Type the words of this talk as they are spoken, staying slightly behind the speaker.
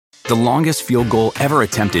The longest field goal ever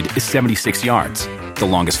attempted is 76 yards. The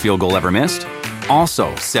longest field goal ever missed?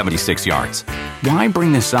 Also 76 yards. Why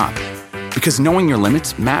bring this up? Because knowing your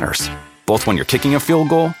limits matters, both when you're kicking a field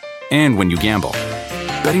goal and when you gamble.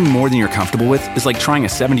 Betting more than you're comfortable with is like trying a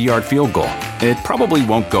 70-yard field goal. It probably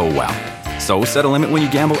won't go well. So set a limit when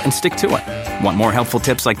you gamble and stick to it. Want more helpful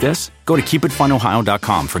tips like this? Go to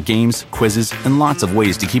keepitfunohio.com for games, quizzes, and lots of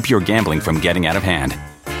ways to keep your gambling from getting out of hand.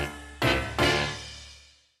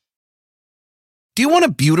 Do you want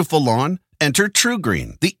a beautiful lawn? Enter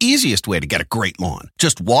TruGreen, the easiest way to get a great lawn.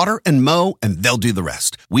 Just water and mow, and they'll do the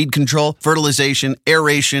rest. Weed control, fertilization,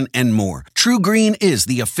 aeration, and more. TruGreen is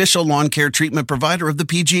the official lawn care treatment provider of the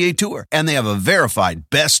PGA Tour, and they have a verified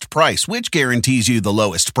best price, which guarantees you the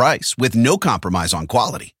lowest price with no compromise on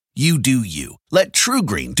quality. You do you. Let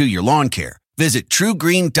TruGreen do your lawn care. Visit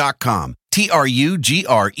TruGreen.com,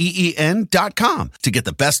 TruGreen.com, to get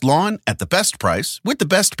the best lawn at the best price with the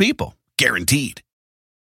best people. Guaranteed.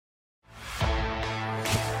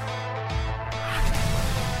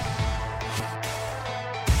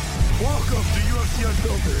 Welcome to UFC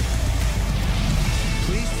Unfiltered.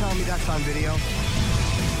 Please tell me that's on video.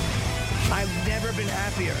 I've never been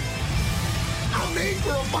happier. I'm made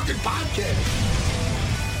for a fucking podcast.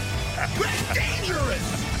 That's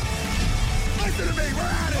dangerous. Listen to me, we're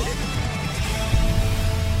at it.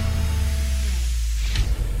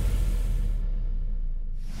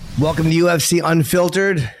 Welcome to UFC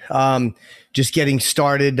Unfiltered. Just getting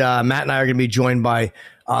started. Matt and I are going to be joined by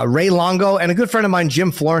Ray Longo and a good friend of mine,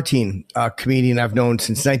 Jim Florentine, a comedian I've known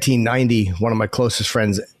since 1990, one of my closest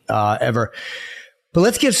friends ever. But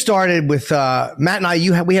let's get started with Matt and I.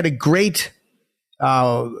 We had a great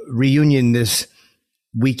reunion this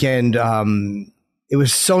weekend. It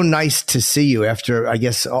was so nice to see you after, I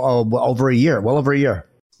guess, over a year. Well over a year.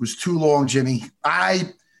 It was too long, Jimmy.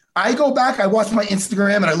 I go back, I watch my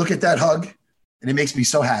Instagram, and I look at that hug, and it makes me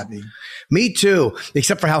so happy. Me too,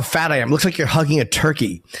 except for how fat I am. Looks like you're hugging a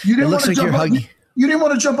turkey. You didn't want to jump up. You didn't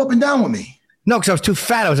want to jump up and down with me. No, because I was too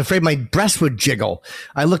fat. I was afraid my breast would jiggle.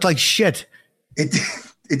 I looked like shit. It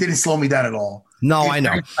didn't slow me down at all. No, I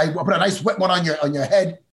know. I put a nice wet one on your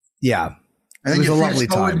head. Yeah, and then it was a lovely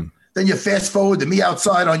time. Then you fast forward to me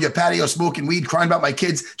outside on your patio smoking weed, crying about my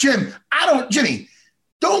kids. Jimmy,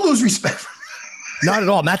 don't lose respect for me. Not at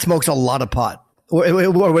all. Matt smokes a lot of pot,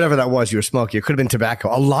 or whatever that was you were smoking. It could have been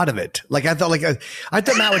tobacco. A lot of it. I thought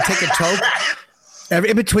Matt would take a toke.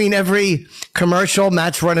 In between every commercial,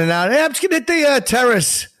 Matt's running out. Hey, I'm just gonna hit the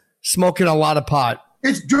terrace, smoking a lot of pot.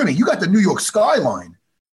 It's Jimmy. You got the New York skyline.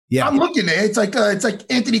 Yeah, I'm looking there. It's like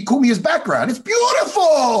Anthony Cumia's background. It's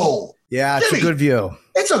beautiful. Yeah, it's Jimmy, a good view.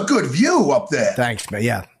 It's a good view up there. Thanks, man.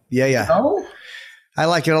 Yeah. You know? I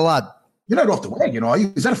like it a lot. You're not off the wagon, are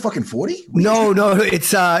you? Is that a fucking 40? No,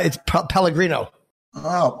 it's Pellegrino.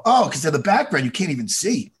 Oh, because of the background you can't even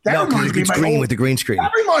see. No, because it's green with the green screen.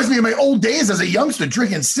 That reminds me of my old days as a youngster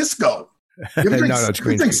drinking Cisco. You ever drink, it's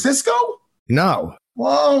green. You drink Cisco? No.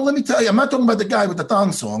 Well, let me tell you, I'm not talking about the guy with the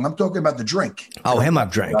thong song. I'm talking about the drink. Oh, him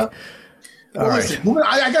I've drank. All right. Listen,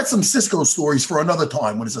 I got some Cisco stories for another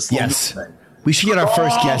time when it's a slow news thing. We should get our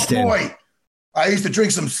first guest in. Boy, I used to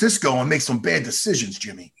drink some Cisco and make some bad decisions,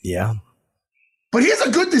 Jimmy. Yeah. But here's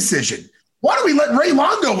a good decision. Why don't we let Ray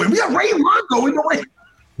Longo in? We got Ray Longo in the way.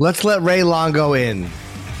 Let's let Ray Longo in.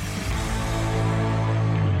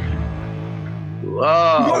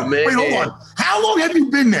 Oh, man. Wait, hold on. How long have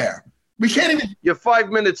you been there? We can't even. You're 5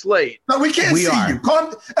 minutes late. No, we can't see you.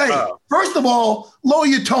 First of all, lower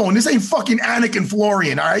your tone. This ain't fucking Anakin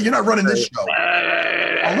Florian, all right? You're not running this show.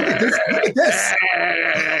 Oh, look at this. Look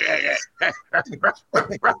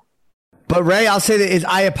at this. But Ray, I'll say that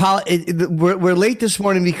I apologize. We're late this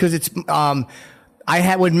morning because it's. When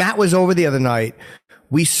Matt was over the other night,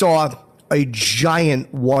 we saw a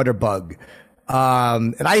giant water bug,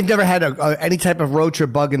 and I had never had any type of roach or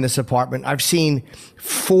bug in this apartment. I've seen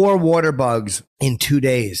 4 water bugs in 2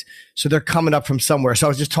 days, so they're coming up from somewhere. So I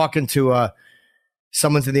was just talking to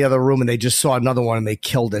someone's in the other room, and they just saw another one and they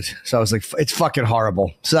killed it. So I was like, it's fucking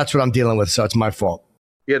horrible. So that's what I'm dealing with. So it's my fault.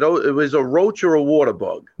 Yeah, it was a roach or a water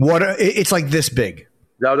bug. It's like this big.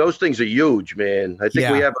 Now those things are huge, man. I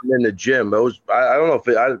think we have them in the gym. I don't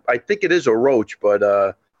know I think it is a roach, but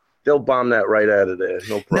they'll bomb that right out of there.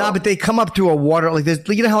 No problem. No, but they come up through a water like this.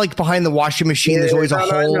 You know how like behind the washing machine, there's always a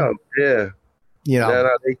hole. No. Yeah. You know,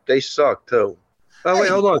 they suck too. Oh,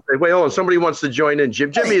 wait, hold on. Somebody wants to join in.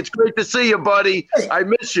 Jimmy, it's great to see you, buddy. I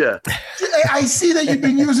miss you. I see that you've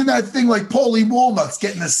been using that thing like Paulie Walnuts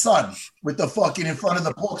getting the sun with the fucking in front of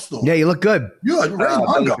the pork store. Yeah, you look good. You're Ray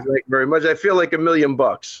Longo. Thank you very much. I feel like $1 million.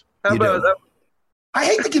 How about that? I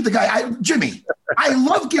hate to give the guy, Jimmy, I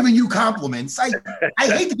love giving you compliments. I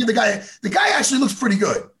hate to give the guy actually looks pretty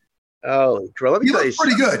good. Oh, let me he tell looks you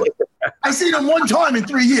pretty good. I seen him one time in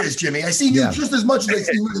 3 years, Jimmy. I seen you just as much as I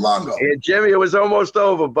seen Louis Longo. Yeah, Jimmy, it was almost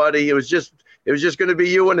over, buddy. It was just going to be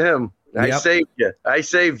you and him. I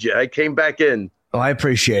saved you. I came back in. Oh, I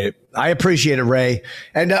appreciate it. Ray.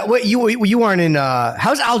 And what you aren't in?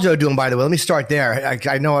 How's Aljo doing, by the way? Let me start there.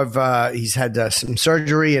 I know he's had some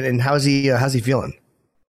surgery, and how's he feeling?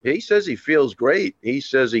 He says he feels great. He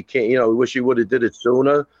says he can't. Wish he would have did it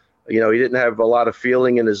sooner. He didn't have a lot of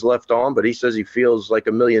feeling in his left arm, but he says he feels like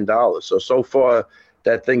 $1 million. So far,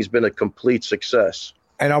 that thing's been a complete success.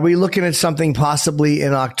 And are we looking at something possibly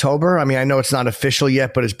in October? I mean, I know it's not official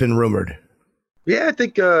yet, but it's been rumored. Yeah, I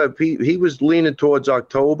think he was leaning towards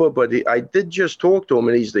October, but I did just talk to him,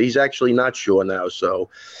 and he's actually not sure now. So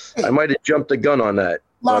I might have jumped the gun on that.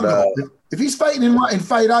 Longo, if he's fighting in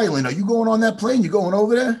Fight Island, are you going on that plane? You going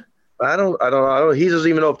over there? I don't know. He doesn't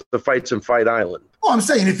even know if the fight's in Fight Island. Oh, I'm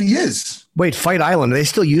saying if he is. Wait, Fight Island? Are they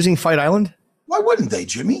still using Fight Island? Why wouldn't they,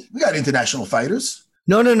 Jimmy? We got international fighters.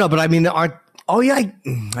 No. But I mean, I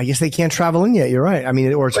guess they can't travel in yet. You're right. I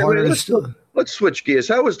mean, or it's harder to still. Let's switch gears.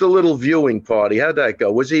 How was the little viewing party? How'd that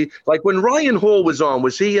go? Was he like when Ryan Hall was on?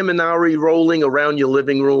 Was he him and Ari rolling around your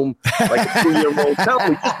living room like a 2-year-old?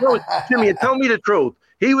 Jimmy, tell me the truth.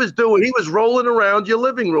 He was rolling around your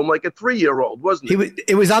living room like a 3-year-old, wasn't he?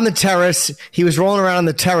 It was on the terrace. He was rolling around on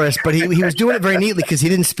the terrace, but he was doing it very neatly because he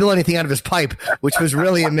didn't spill anything out of his pipe, which was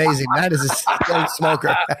really amazing. That is a skilled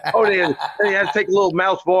smoker. He had to take a little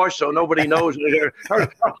mouthwash so nobody knows.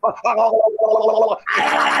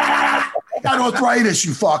 Got arthritis,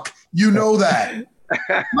 you fuck. You know that.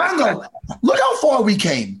 Mongo, look how far we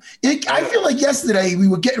came. I feel like yesterday we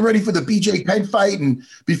were getting ready for the BJ Penn fight, and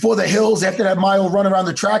before the hills, after that mile run around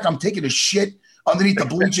the track, I'm taking a shit underneath the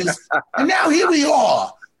bleachers. And now here we are,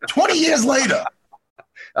 20 years later.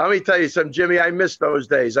 Let me tell you something, Jimmy. I miss those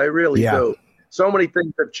days. I really do. So many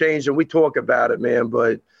things have changed, and we talk about it, man.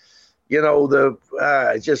 But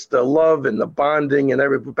just the love and the bonding and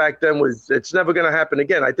everything back then it's never going to happen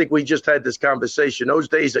again. I think we just had this conversation. Those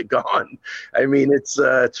days are gone. I mean, it's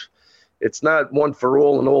not one for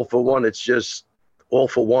all and all for one. It's just all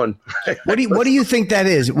for one. What do you think that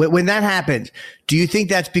is? When that happens, do you think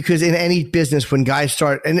that's because in any business, when guys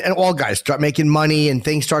start and all guys start making money and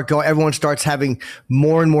things start going, everyone starts having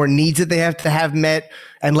more and more needs that they have to have met,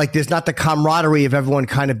 and like there's not the camaraderie of everyone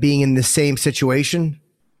kind of being in the same situation?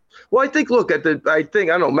 Well, I think, I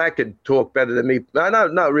don't know, Matt could talk better than me.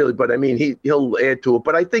 Not really, but I mean, he'll add to it.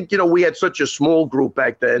 But I think, we had such a small group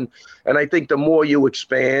back then. And I think the more you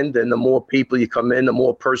expand and the more people you come in, the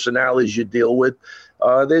more personalities you deal with,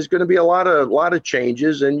 there's going to be a lot of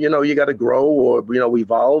changes. And, you got to grow or,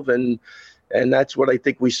 evolve. And that's what I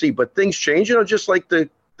think we see. But things change, just like the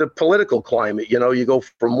political climate. You go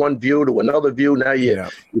from one view to another view. Now you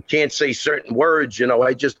can't say certain words.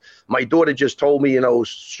 My daughter just told me,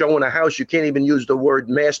 showing a house, you can't even use the word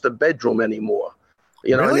master bedroom anymore.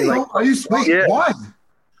 Really? Are you sweet? Yeah. Why?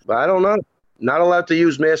 I don't know. Not allowed to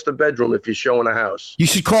use master bedroom if you're showing a house. You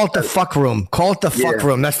should call it the fuck room. Call it the fuck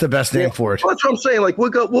room. That's the best name for it. Well, that's what I'm saying. Like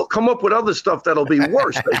we'll come up with other stuff that'll be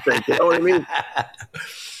worse. I think. You know what I mean?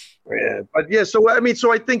 Yeah, but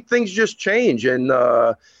so I think things just change, and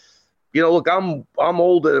look, I'm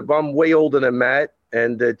older. I'm way older than Matt,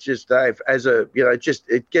 and it's just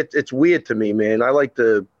it's weird to me, man. I like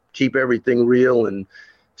to keep everything real and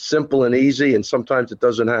simple and easy, and sometimes it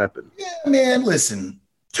doesn't happen. Yeah, man. Listen,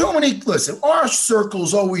 our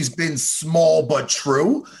circle's always been small but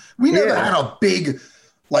true. We never had a big,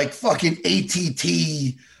 like fucking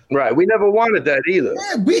ATT. Right. We never wanted that either.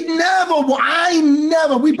 Yeah, we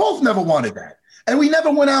both never wanted that. And we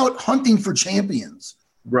never went out hunting for champions.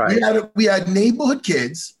 Right. We had neighborhood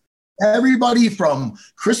kids, everybody from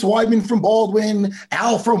Chris Weidman from Baldwin,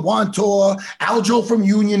 Al from Wantor, Aljo from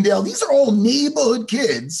Uniondale. These are all neighborhood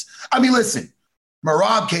kids. I mean, listen,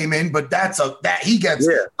 Marab came in, but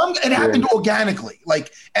it happened organically.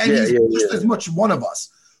 He's just as much one of us,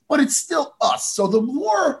 but it's still us. So the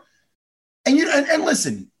more, and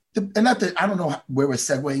listen, I don't know where we're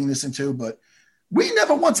segueing this into, but we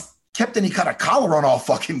never once kept any kind of collar on our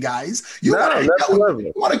fucking guys. You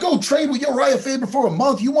want to go trade with Uriah Faber for a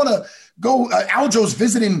month? You want to go? Aljo's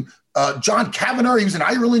visiting John Kavanagh. He was in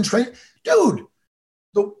Ireland training. Dude,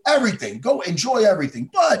 everything. Go enjoy everything.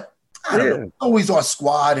 But I don't know. Always our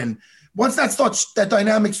squad. And once that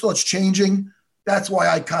dynamic starts changing, that's why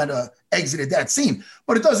I kind of exited that scene.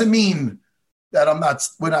 But it doesn't mean that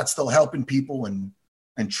we're not still helping people and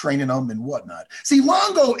training them and whatnot. See,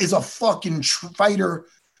 Longo is a fucking fighter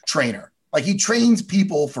trainer. Like he trains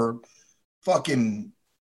people for fucking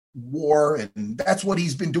war, and that's what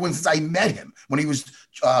he's been doing since I met him when he was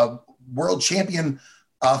world champion.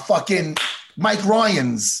 Fucking Mike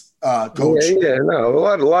Ryan's coach. No,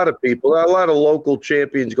 a lot of people, a lot of local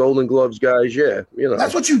champions, Golden Gloves guys. Yeah,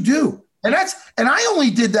 that's what you do, and I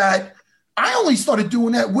only did that. I only started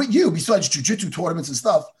doing that with you, besides jiu-jitsu tournaments and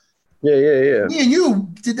stuff. Yeah. Me and you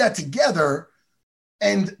did that together,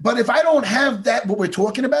 but if I don't have that, what we're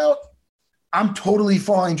talking about, I'm totally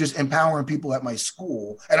fine just empowering people at my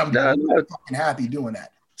school, and I'm fucking happy doing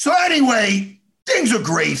that. So anyway, things are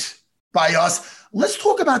great by us. Let's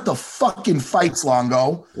talk about the fucking fights,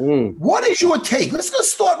 Longo. What is your take?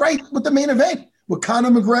 Let's start right with the main event with Conor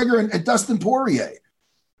McGregor and Dustin Poirier.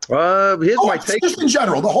 Here's my take. Just in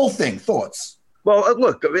general, the whole thing, thoughts. Well,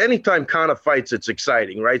 look, anytime Conor fights, it's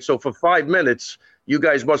exciting, right? So for 5 minutes, you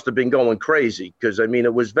guys must have been going crazy because, I mean,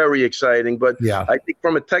 it was very exciting. But yeah. I think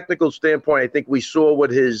from a technical standpoint, I think we saw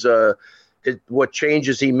what what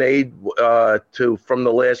changes he made from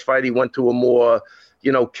the last fight. He went to a more,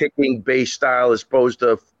 kicking-based style as opposed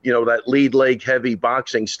to, that lead leg heavy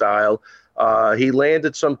boxing style. He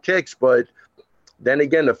landed some kicks, but then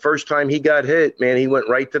again, the first time he got hit, man, he went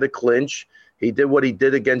right to the clinch. He did what he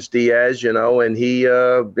did against Diaz, and he,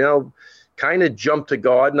 kind of jumped to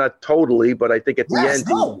guard, not totally, but I think at the end,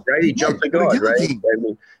 he jumped to guard, right? I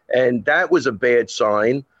mean, and that was a bad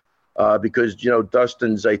sign because,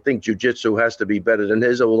 Dustin's, I think, jiu-jitsu has to be better than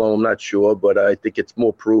his, although I'm not sure, but I think it's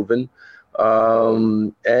more proven.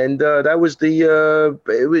 That was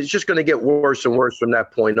it was just going to get worse and worse from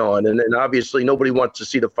that point on. And then obviously nobody wants to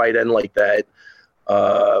see the fight end like that.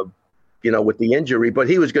 With the injury, but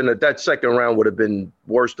that second round would have been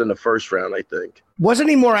worse than the first round, I think. Wasn't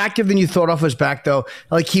he more active than you thought off his back, though?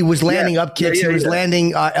 Like he was landing up kicks, he was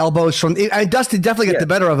landing elbows from. Dustin definitely got the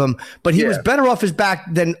better of him, but he was better off his back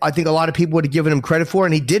than I think a lot of people would have given him credit for,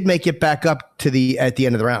 and he did make it back up to at the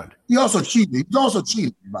end of the round. He also cheated.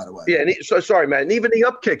 By the way. Yeah, sorry, Matt. And even the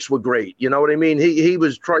up kicks were great. You know what I mean? He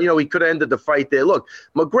was trying. He could have ended the fight there. Look,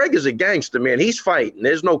 McGregor's a gangster, man. He's fighting.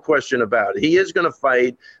 There's no question about it. He is going to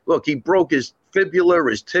fight. Look, he broke his fibula,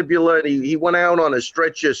 his tibia, and he went out on a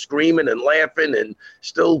stretcher screaming and laughing and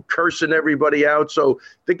still cursing everybody out. So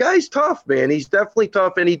the guy's tough, man. He's definitely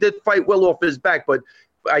tough, and he did fight well off his back. But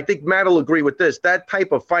I think Matt will agree with this. That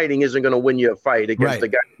type of fighting isn't going to win you a fight against the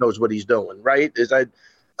guy who knows what he's doing, right?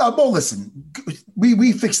 Well, listen,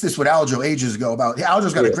 we fixed this with Aljo ages ago.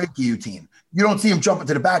 Aljo's got a great guillotine. You don't see him jumping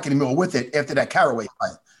to the back anymore with it after that Caraway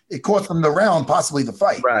fight. It cost him the round, possibly the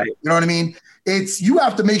fight. Right. You know what I mean? You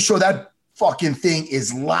have to make sure that fucking thing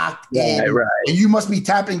is locked in. Right. And you must be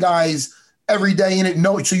tapping guys every day in it.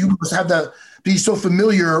 So you must have to be so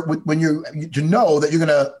familiar with to know that you're going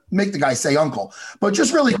to make the guy say uncle. But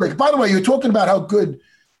just really quick, by the way, you're talking about how good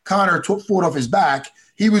Conor fought off his back.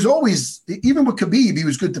 He was always, even with Khabib, he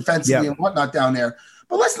was good defensively and whatnot down there.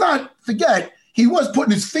 But let's not forget, he was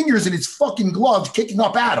putting his fingers in his fucking gloves, kicking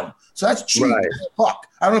up at him. So that's cheap as fuck.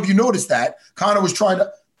 I don't know if you noticed that. Conor was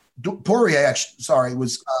Poirier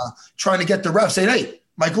was trying to get the ref saying, hey,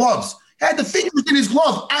 my gloves. He had the fingers in his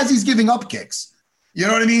glove as he's giving up kicks. You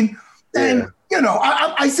know what I mean? And,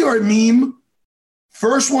 I see our meme.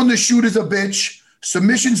 First one to shoot is a bitch.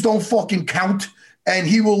 Submissions don't fucking count. And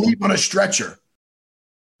he will leave on a stretcher.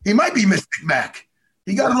 He might be Mystic Mac.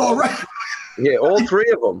 He got it all right. Yeah, all three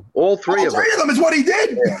of them. All three of them is what he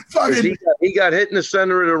did. Yeah. He got hit in the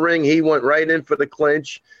center of the ring. He went right in for the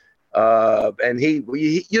clinch. And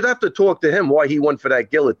you'd have to talk to him why he went for that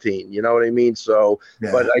guillotine. You know what I mean? So,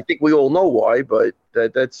 but I think we all know why. But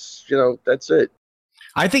that's it.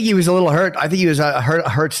 I think he was a little hurt. I think he was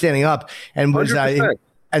hurt standing up and was.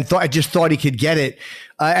 I just thought he could get it.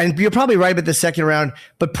 And you're probably right about the second round.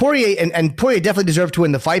 But Poirier and Poirier definitely deserved to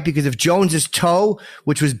win the fight because if Jones's toe,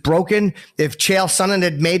 which was broken, if Chael Sonnen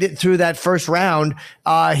had made it through that first round,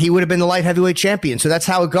 he would have been the light heavyweight champion. So that's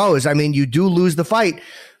how it goes. I mean, you do lose the fight.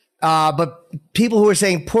 But people who are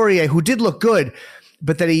saying Poirier, who did look good,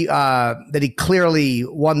 but that he clearly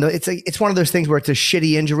won it's one of those things where it's a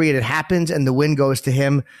shitty injury and it happens and the win goes to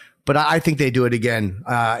him. But I think they do it again.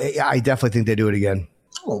 I definitely think they do it again.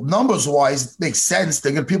 Well, numbers wise, it makes sense.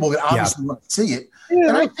 People obviously want to see it,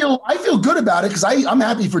 and I feel good about it because I'm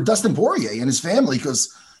happy for Dustin Poirier and his family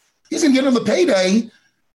because he's gonna get another payday,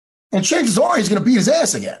 and chances are he's gonna beat his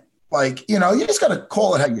ass again. Like you just gotta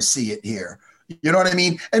call it how you see it here. You know what I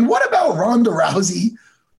mean? And what about Ronda Rousey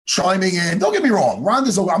chiming in? Don't get me wrong,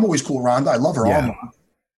 I'm always cool with Ronda. I love her. Yeah.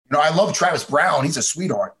 I love Travis Brown. He's a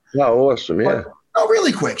sweetheart. Oh, awesome! Yeah. But,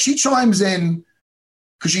 really quick, she chimes in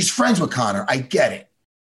because she's friends with Conor. I get it.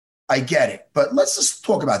 But let's just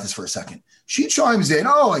talk about this for a second. She chimes in,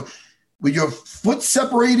 with your foot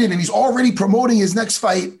separated and he's already promoting his next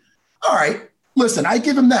fight. All right, listen, I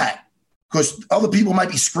give him that because other people might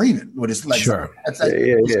be screaming with his legs. Sure.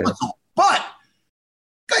 Yeah. But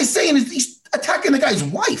guy's saying he's attacking the guy's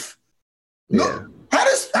wife. Yeah. No,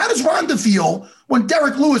 how does Ronda feel when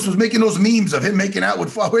Derek Lewis was making those memes of him making out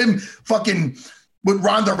with him fucking with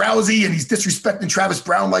Ronda Rousey and he's disrespecting Travis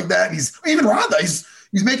Brown like that? And even Ronda, he's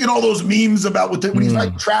making all those memes about when he's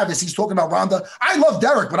like Travis, he's talking about Ronda. I love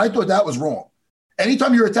Derek, but I thought that was wrong.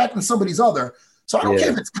 Anytime you're attacking somebody's other, so I don't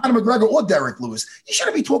care if it's Conor McGregor or Derek Lewis, you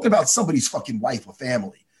shouldn't be talking about somebody's fucking wife or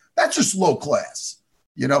family. That's just low class.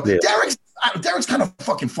 You know, yeah. Derek's kind of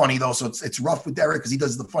fucking funny though, so it's rough with Derek because he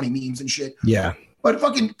does the funny memes and shit. Yeah. But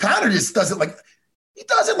fucking Conor just does it like a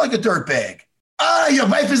dirtbag. Your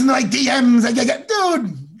wife isn't like DMs. Dude,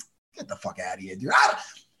 get the fuck out of here, dude.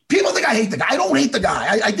 People think I hate the guy. I don't hate the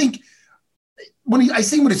guy. I think when I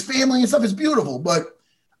see him with his family and stuff, it's beautiful. But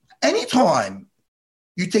anytime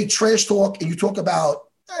you take trash talk and you talk about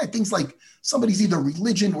things like somebody's either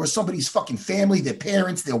religion or somebody's fucking family, their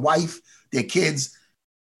parents, their wife, their kids,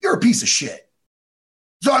 you're a piece of shit.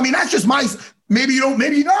 So, I mean, that's just my, maybe you don't,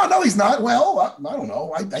 no, he's not. Well, I don't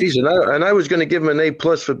know. And I was going to give him an A+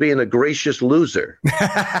 for being a gracious loser. I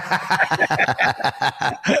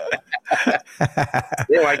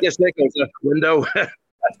guess that goes out the window.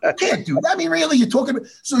 You can't do that. I mean, really, you're talking about,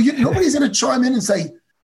 so nobody's going to chime in and say,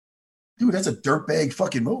 dude, that's a dirtbag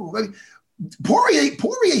fucking move. I mean,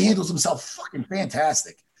 Poirier handles himself fucking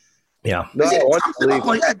fantastic. Yeah. No,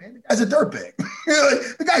 like that, man. The guy's a dirtbag.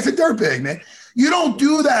 The guy's a dirtbag, man. You don't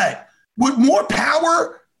do that with more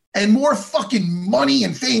power and more fucking money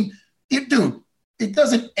and fame. It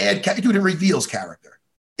doesn't add, dude, it reveals character.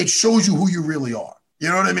 It shows you who you really are. You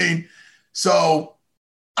know what I mean? So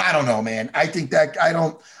I don't know, man. I think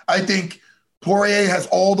Poirier has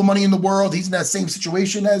all the money in the world. He's in that same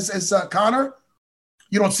situation as Conor.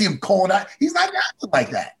 You don't see him calling out. He's not acting like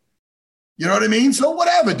that. You know what I mean? So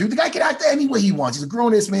whatever, dude. The guy can act any way he wants. He's a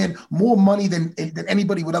grown-ass man, more money than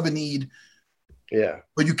anybody would ever need. Yeah.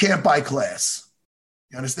 But you can't buy class.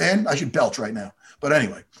 You understand? I should belch right now. But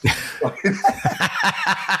anyway.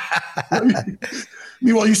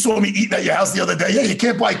 Meanwhile, you saw me eating at your house the other day. Yeah, you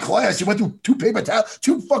can't buy class. You went through two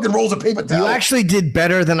fucking rolls of paper towel. You actually did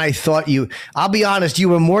better than I thought you. I'll be honest. You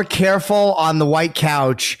were more careful on the white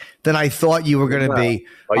couch than I thought you were going to be.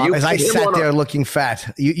 As I sat there looking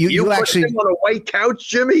fat. You actually put him on a white couch,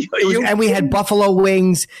 Jimmy. And we had buffalo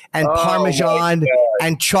wings and Parmesan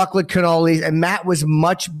and chocolate cannolis. And Matt was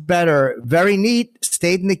much better. Very neat.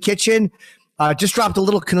 Stayed in the kitchen. Just dropped a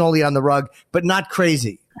little cannoli on the rug, but not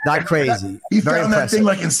crazy. Not crazy. He Very found impressive. that thing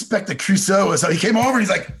like Inspector Clouseau. So he came over and he's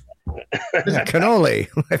like, cannoli.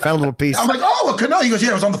 I found a little piece. I'm like, oh, a cannoli. He goes, yeah,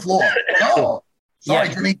 it was on the floor. Oh, sorry,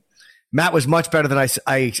 Jimmy. Matt was much better than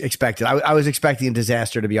I expected. I was expecting a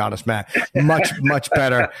disaster, to be honest, Matt. Much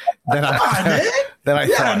better than I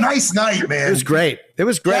thought. A nice night, man. It was great.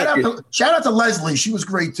 Shout out to Leslie. She was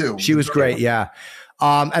great, too. She was great, yeah.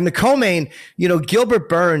 And the co-main, Gilbert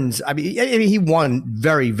Burns, I mean, he won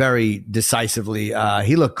very, very decisively.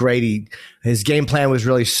 He looked great. His game plan was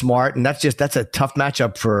really smart, and that's a tough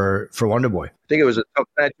matchup for Wonderboy. I think it was a tough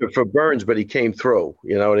matchup for Burns, but he came through.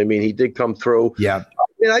 You know what I mean? He did come through. Yeah.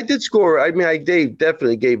 I did score. I mean, I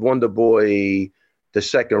definitely gave Wonderboy the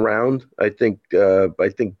second round. I think, I don't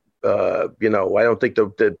think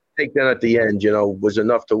the takedown at the end, was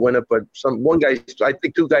enough to win it. But I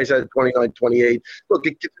think two guys had 29-28. Look,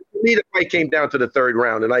 to me, the fight came down to the third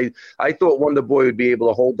round, and I thought Wonderboy would be able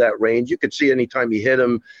to hold that range. You could see anytime he hit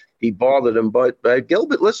him, he bothered him. But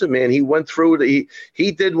Gilbert, listen, man, he went through it.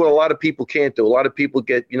 He did what a lot of people can't do. A lot of people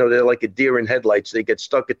get, they're like a deer in headlights. They get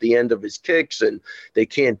stuck at the end of his kicks, and they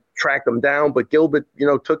can't track him down. But Gilbert,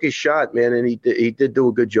 took his shot, man, and he did do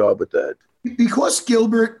a good job with that. Because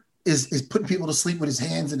Gilbert is putting people to sleep with his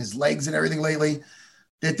hands and his legs and everything lately,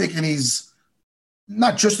 they're thinking he's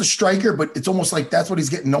not just a striker, but it's almost like that's what he's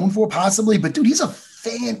getting known for, possibly. But dude, he's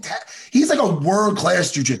he's like a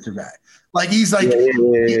world-class jiu-jitsu guy. Like he's like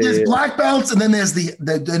there's black belts, and then there's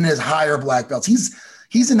then there's higher black belts.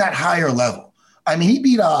 He's in that higher level. I mean, he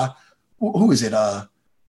beat who is it?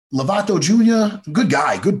 Lovato Jr., good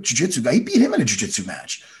guy, good jiu-jitsu guy. He beat him in a jiu-jitsu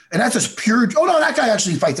match, and that's just pure. Oh no, that guy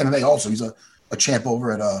actually fights MMA also. He's a champ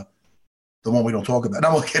over at the one we don't talk about.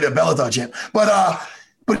 I'm looking at a Bellator champ, but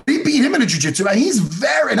he beat him in a jiu-jitsu, and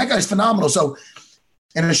and that guy's phenomenal. So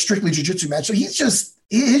in a strictly jiu-jitsu match, so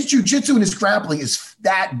his jiu-jitsu and his grappling is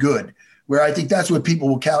that good. Where I think that's what people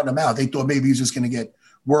were counting him out. They thought maybe he's just going to get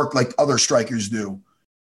work like other strikers do.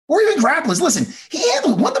 Or even grapplers. Listen,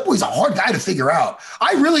 Wonderboy's a hard guy to figure out.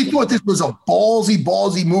 I really thought this was a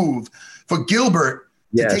ballsy move for Gilbert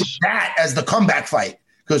to take that as the comeback fight.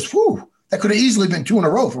 Because, that could have easily been 2 in a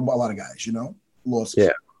row for a lot of guys, losses.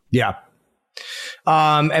 Yeah.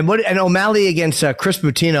 And O'Malley against Chris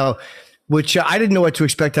Moutinho, which I didn't know what to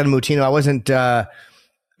expect out of Moutinho. I wasn't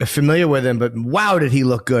familiar with him, but wow, did he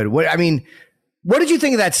look good. What did you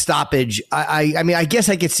think of that stoppage? I mean, I guess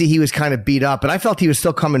I could see he was kind of beat up, but I felt he was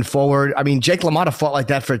still coming forward. I mean, Jake LaMotta fought like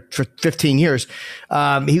that for 15 years.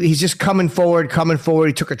 He's just coming forward.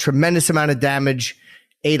 He took a tremendous amount of damage,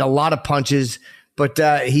 ate a lot of punches, but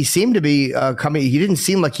he seemed to be coming. He didn't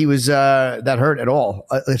seem like he was that hurt at all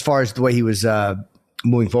as far as the way he was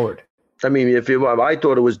moving forward. I mean, I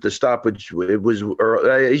thought it was the stoppage. It was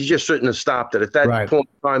he just shouldn't have stopped it at that point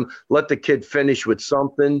in time. Let the kid finish with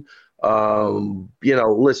something.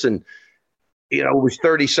 Listen, it was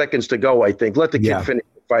 30 seconds to go, I think. Let the kid finish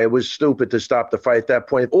the fight. It was stupid to stop the fight at that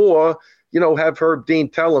point. Or, have Herb Dean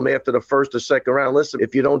tell him after the first or second round, listen,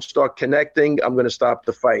 if you don't start connecting, I'm going to stop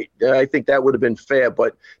the fight. I think that would have been fair.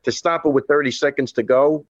 But to stop it with 30 seconds to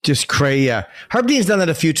go. Just crazy. Yeah. Herb Dean's done that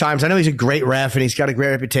a few times. I know he's a great ref and he's got a great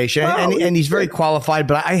reputation and he's very qualified.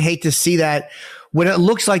 But I hate to see that when it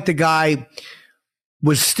looks like the guy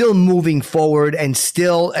was still moving forward and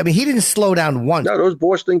still, I mean, he didn't slow down once. No, those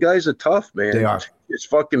Boston guys are tough, man. They are. It's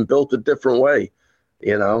fucking built a different way.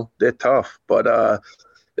 They're tough. But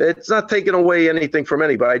it's not taking away anything from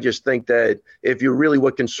anybody. I just think that if you really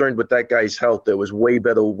were concerned with that guy's health, there was way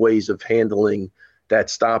better ways of handling that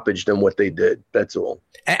stoppage than what they did. That's all.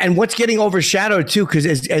 And what's getting overshadowed too, because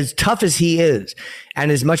as tough as he is and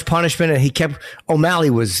as much punishment, and O'Malley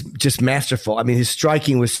was just masterful. I mean, his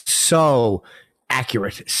striking was so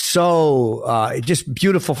accurate, so just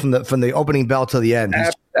beautiful from the opening bell to the end.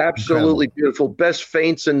 Absolutely beautiful. Best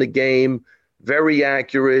feints in the game. Very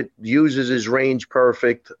accurate. Uses his range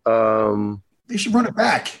perfect. They should run it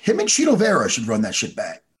back. Him and Chito Vera should run that shit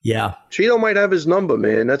back. Yeah, Chito might have his number,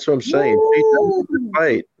 man. That's what I'm saying.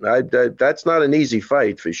 Fight. That's not an easy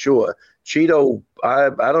fight for sure. Cheeto, I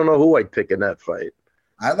don't know who I'd pick in that fight.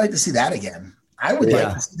 I'd like to see that again. I would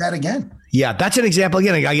like to see that again. Yeah, that's an example.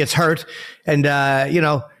 Again, a guy gets hurt, and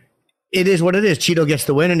it is what it is. Cheeto gets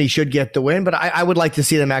the win, and he should get the win. But I would like to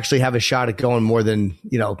see them actually have a shot at going more than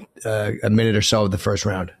a minute or so of the first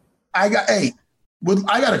round. I got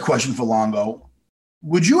a question for Longo.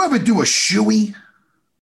 Would you ever do a shoey?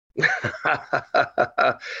 If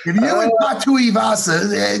you and Fatu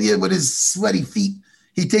Ivasa with his sweaty feet,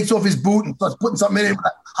 he takes off his boot and starts putting something in it.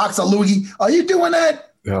 Hawks a loogie. Are you doing that?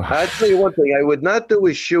 I'll tell you one thing. I would not do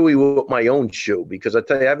a shoey with my own shoe because I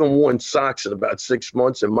tell you, I haven't worn socks in about 6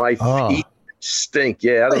 months and my feet stink.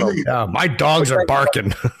 Yeah, I don't know. My dogs are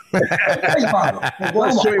barking.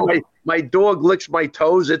 My dog licks my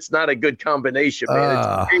toes. It's not a good combination, man.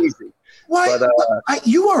 It's crazy. Why? But,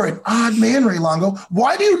 you are an odd man, Ray Longo.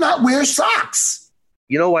 Why do you not wear socks?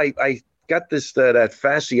 I got this that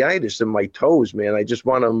fasciitis in my toes, man. I just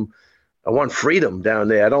want them. I want freedom down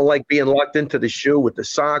there. I don't like being locked into the shoe with the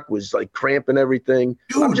sock was like cramping everything.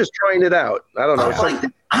 Dude, I'm just trying it out. I don't know.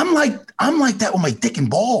 I'm like that with my dick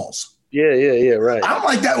and balls. Yeah, right. I'm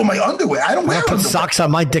like that with my underwear. I don't wear put socks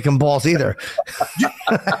on my dick and balls either.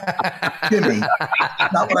 Jimmy,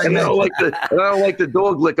 not what I meant. I don't like the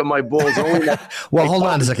dog licking my balls. Well, hold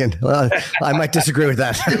on a second. I might disagree with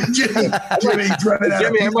that. Jimmy,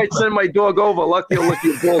 I might send my dog over. Lucky he'll lick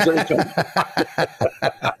your balls anytime.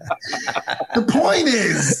 The point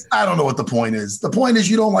is, I don't know what the point is. The point is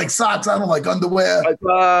you don't like socks. I don't like underwear. I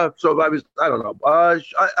don't know.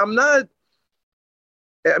 I'm not.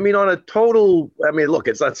 I mean, on a total, look,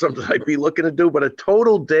 it's not something I'd be looking to do, but a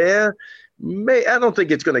total dare, I don't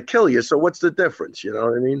think it's going to kill you. So what's the difference? You know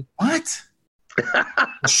what I mean? What?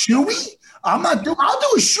 A shoey? I'll do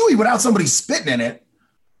a shoey without somebody spitting in it.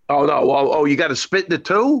 Oh, no. You got to spit in it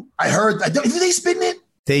too? I heard. Do they spit in it?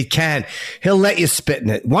 They can. He'll let you spit in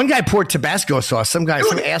it. One guy poured Tabasco sauce. Some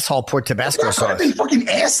asshole poured Tabasco sauce. Fucking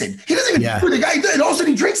acid. He doesn't even do the guy. And all of a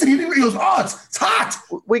sudden he drinks it. He goes, it's hot.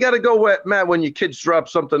 We got to go with, Matt, when your kids drop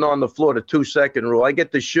something on the floor, the 2-second rule. I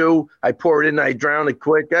get the shoe. I pour it in. I drown it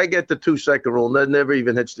quick. I get the 2-second rule. That never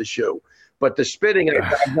even hits the shoe. But the spitting,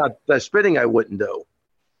 I wouldn't do.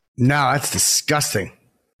 No, that's disgusting.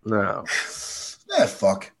 No.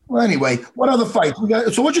 Fuck. Well, anyway, what other fights?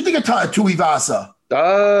 So what'd you think of Tuivasa?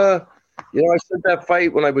 I said that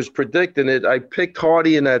fight when I was predicting it. I picked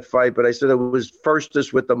Hardy in that fight, but I said it was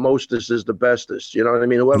firstest with the mostest is the bestest. You know what I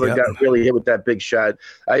mean? Whoever got really hit with that big shot.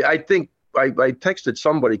 I think I texted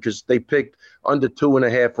somebody because they picked under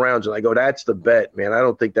 2.5 rounds, and I go, that's the bet, man. I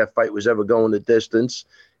don't think that fight was ever going the distance.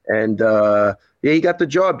 And, he got the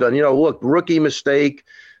job done. Look, rookie mistake.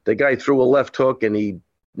 The guy threw a left hook, and he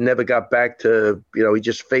never got back to, he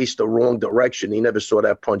just faced the wrong direction. He never saw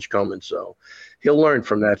that punch coming. So he'll learn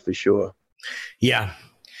from that for sure. Yeah.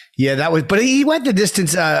 Yeah, that was, but he went the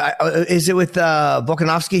distance. Is it with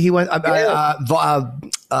Volkanovski? He went,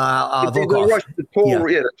 Volkov. The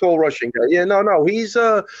tall Russian guy. Yeah, no. He's,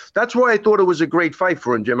 that's why I thought it was a great fight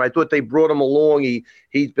for him, Jim. I thought they brought him along.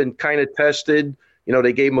 He's been kind of tested.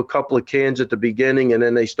 They gave him a couple of cans at the beginning, and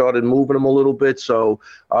then they started moving him a little bit. So,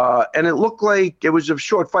 and it looked like it was a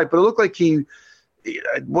short fight, but it looked like he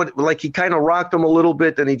kind of rocked him a little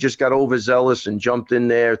bit. Then he just got overzealous and jumped in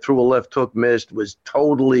there, threw a left hook, missed, was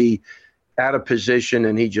totally out of position,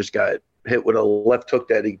 and he just got hit with a left hook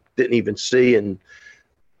that he didn't even see, and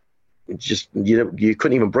just you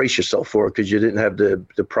couldn't even brace yourself for it because you didn't have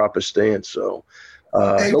the proper stance. So.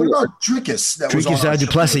 Hey, what about Dricus? Dricus du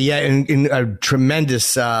Plessis, in a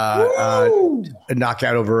tremendous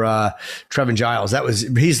knockout over Trevin Giles.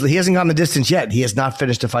 He hasn't gone the distance yet. He has not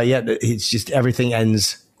finished a fight yet. It's just everything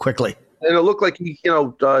ends quickly. And it looked like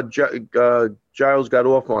Giles got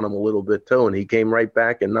off on him a little bit too, and he came right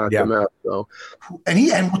back and knocked him out. So, and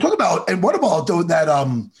we'll talk about what about though that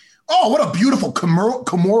what a beautiful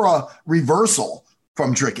Kimura reversal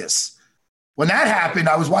from Dricus. When that happened,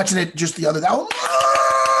 I was watching it just the other day.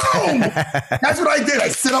 That's what I did. I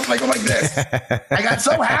sit up, I go like this. I got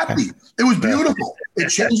so happy. It was beautiful. It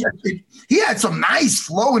changed. He had some nice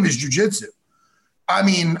flow in his jiu-jitsu. I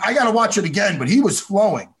mean, I got to watch it again, but he was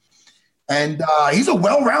flowing. And he's a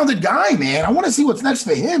well-rounded guy, man. I want to see what's next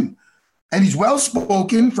for him. And he's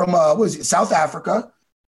well-spoken from, South Africa.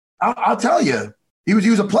 I'll tell you, he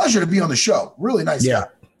was a pleasure to be on the show. Really nice guy.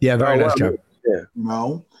 Yeah, very nice guy. Yeah.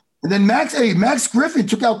 And then Max Griffin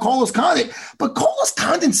took out Carlos Condit, but Carlos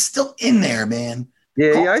Condit's still in there, man.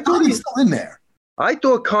 I thought he's still in there. I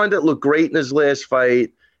thought Condit looked great in his last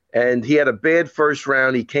fight, and he had a bad first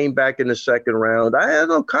round. He came back in the second round. I don't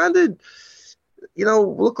know, Condit,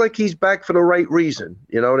 looked like he's back for the right reason.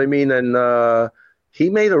 You know what I mean? And he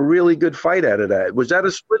made a really good fight out of that. Was that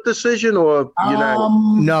a split decision or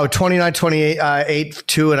unanimous? No, 29-28,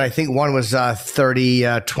 8-2, and I think one was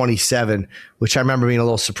 30-27, which I remember being a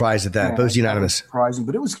little surprised at that. But it was unanimous. Surprising,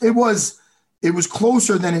 but it was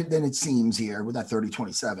closer than it seems here with that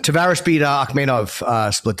 30-27. Tavares beat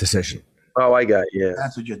Akhmedov split decision. Oh, I got it. Yeah.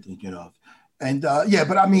 That's what you're thinking of. And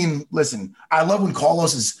but I mean, listen, I love when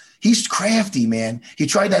Carlos he's crafty, man. He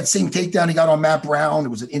tried that same takedown he got on Matt Brown. It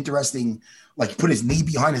was an interesting. Like he put his knee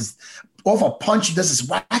behind off a punch. He does this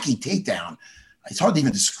wacky takedown. It's hard to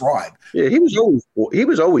even describe. Yeah, he was always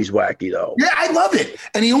wacky though. Yeah, I love it.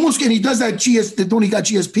 And he does that the one he got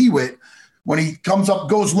GSP with when he comes up,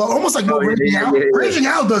 goes low, almost like Raging Al. Raging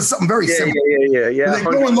Al does something very similar. Yeah. They're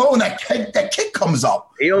going low and that kick comes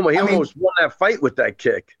up. He almost won that fight with that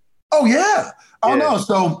kick. Oh yeah. Oh no.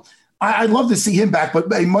 So I'd love to see him back, but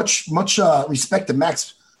much respect to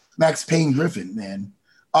Max Payne Griffin, man.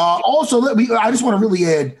 Also, I just want to really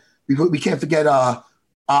add, we can't forget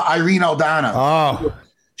Irene Aldana. Oh,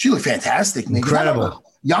 she looked fantastic, man. Incredible.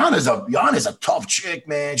 Yana's a tough chick,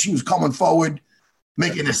 man. She was coming forward,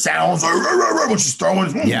 making the sounds when she's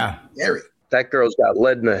throwing. Yeah, scary. That girl's got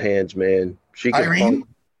lead in her hands, man. She can Irene?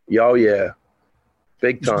 Oh yeah,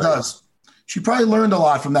 big time. She does. She probably learned a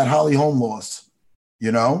lot from that Holly Holm loss.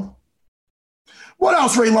 What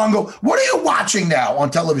else, Ray Longo? What are you watching now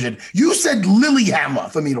on television? You said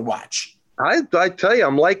Lilyhammer for me to watch. I tell you,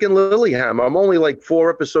 I'm liking Lilyhammer. I'm only like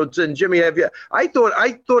 4 episodes in. Jimmy, have you? I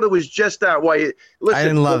thought it was just that way. Listen, I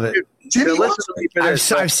didn't love it. Jimmy,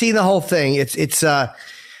 I've seen the whole thing. It's I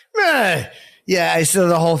saw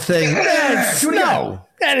the whole thing. It's snow.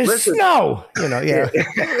 That is snow.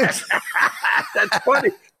 That's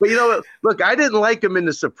funny. But look, I didn't like him in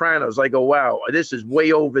The Sopranos. I go, wow, this is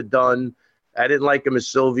way overdone. I didn't like him as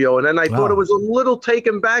Silvio. And then I thought it was a little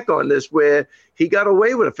taken back on this where he got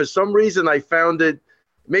away with it. For some reason, I found it,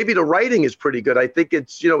 maybe the writing is pretty good. I think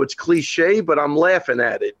it's, it's cliche, but I'm laughing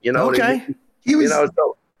at it. You know okay. what I mean? He was,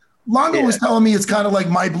 Longo was telling me it's kind of like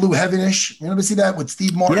My Blue Heaven-ish. You ever see that with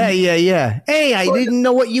Steve Martin? Yeah. Hey, I didn't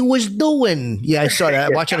know what you was doing. Yeah, I saw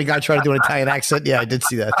that. Watching a guy try to do an Italian accent. Yeah, I did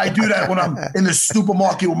see that. I do that when I'm in the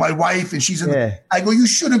supermarket with my wife and she's in I go, you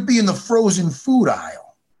shouldn't be in the frozen food aisle.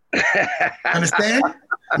 Understand?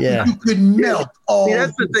 Yeah. You could melt all. See,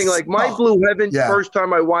 that's the thing. Like My Blue Heaven, first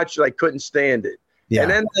time I watched it, I couldn't stand it. Yeah.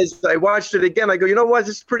 And then as I watched it again, I go, you know what?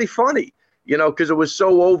 This is pretty funny. Because it was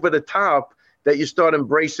so over the top that you start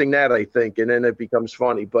embracing that, I think, and then it becomes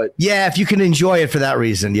funny. But yeah, if you can enjoy it for that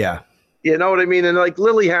reason, yeah. You know what I mean? And like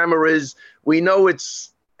Lilyhammer we know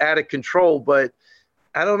it's out of control, but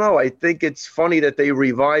I don't know. I think it's funny that they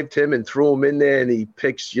revived him and threw him in there, and he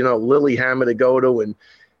picks, Lilyhammer to go to, and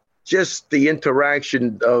just the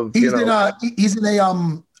interaction of he's in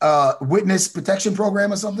a witness protection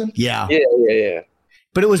program or something. Yeah.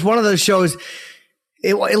 But it was one of those shows.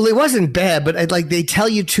 It wasn't bad, but like they tell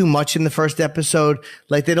you too much in the first episode.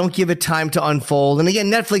 Like they don't give it time to unfold. And again,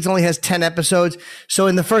 Netflix only has 10 episodes. So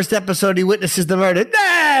in the first episode, he witnesses the murder.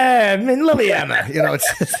 Damn, in Lilyhammer. You know,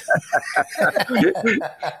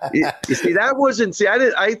 you see, that wasn't. See,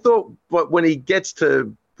 I thought, but when he gets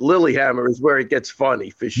to Lilyhammer is where it gets funny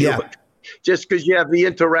for sure. Yeah. Just because you have the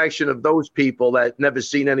interaction of those people that never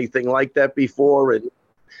seen anything like that before, and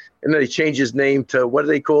then he changed his name to, what do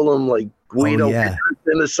they call him, like Guido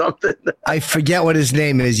or something? I forget what his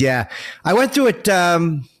name is. Yeah, I went through it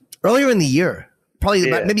earlier in the year. Probably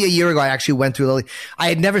about, maybe a year ago, I actually went through Lily. I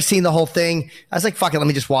had never seen the whole thing. I was like, fuck it, let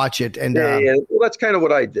me just watch it. And well, that's kind of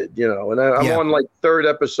what I did, you know. And I'm on like third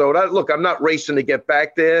episode. Look, I'm not racing to get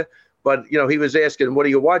back there. But, you know, he was asking, what do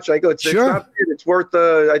you watch? I go, it's not bad. It's worth,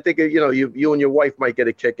 I think, you know, you and your wife might get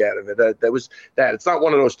a kick out of it. That was that. It's not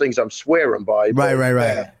one of those things I'm swearing by.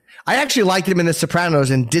 Right. I actually liked him in The Sopranos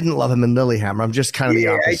and didn't love him in Lilyhammer. I'm just kind of the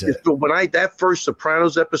opposite. That first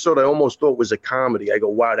Sopranos episode, I almost thought was a comedy. I go,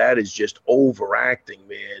 wow, that is just overacting,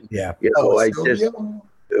 man. Yeah. You know, it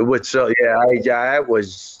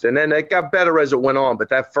was, and then it got better as it went on. But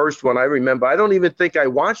that first one, I remember, I don't even think I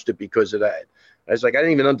watched it because of that. I was like, I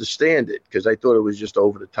didn't even understand it because I thought it was just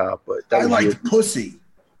over the top. But I liked Pussy.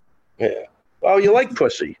 Yeah. Oh, you like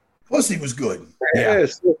Pussy? Pussy was good. Yeah.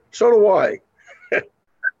 So do I.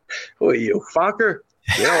 Who are you, Fokker?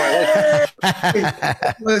 You know,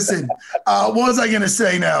 Listen, what was I going to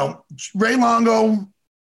say now? Ray Longo,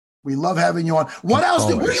 we love having you on. What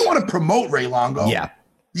else? What do you want to promote, Ray Longo? Yeah.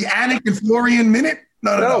 The Anik and Florian Minute?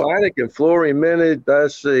 No. Anik and Florian Minute.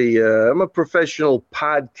 That's I'm a professional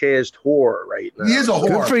podcast whore right now. He is a whore.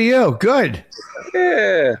 Good for you. Good.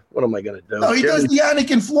 Yeah. What am I going to do? No, he does the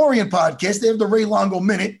Anik and Florian podcast. They have the Ray Longo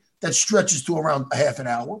Minute that stretches to around a half an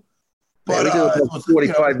hour. But we did about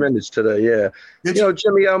 45 minutes today. Yeah. You know,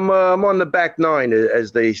 Jimmy, I'm on the back nine,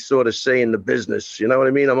 as they sort of say in the business. You know what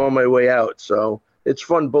I mean? I'm on my way out. So it's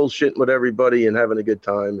fun bullshitting with everybody and having a good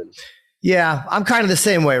time. And yeah, I'm kind of the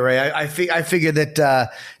same way, Ray. I figure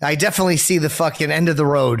that I definitely see the fucking end of the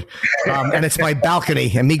road, and it's my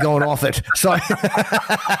balcony and me going off it. So,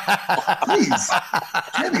 please,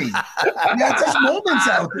 Jimmy, there's moments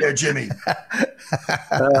out there, Jimmy.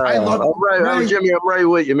 I love Ray. Jimmy, I'm right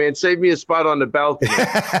with you, man. Save me a spot on the balcony.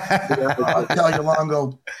 I'll tell you,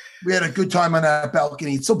 Longo, we had a good time on that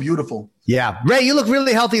balcony. It's so beautiful. Yeah. Ray, you look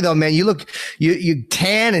really healthy though, man. You look, you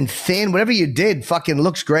tan and thin, whatever you did fucking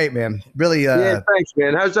looks great, man. Really. Yeah, thanks,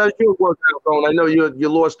 man. How's your workout going? I know you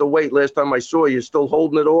lost the weight last time I saw you. Still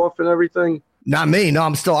holding it off and everything? Not me. No,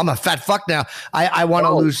 I'm a fat fuck now. I want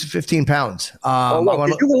to lose 15 pounds. You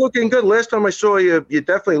were looking good. Last time I saw you, you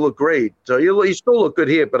definitely look great. So you still look good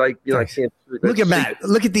here, but I can't. Look at Matt.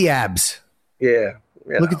 Look at the abs. Yeah.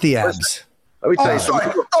 Look at the abs. Let me tell you.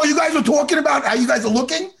 Sorry. Oh, you guys were talking about how you guys are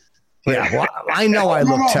looking? Yeah, well, I know I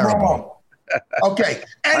look terrible. Okay.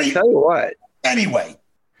 I tell you what. Anyway.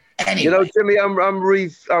 You know, Jimmy,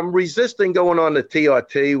 I'm resisting going on the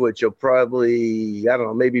TRT, which will probably, I don't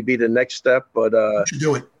know, maybe be the next step. But you should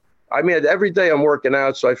do it. I mean, every day I'm working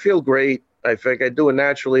out, so I feel great. I think I do it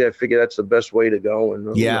naturally. I figure that's the best way to go.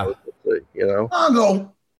 And yeah, you know,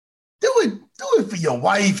 Longo, do it for your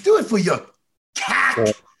wife. Do it for your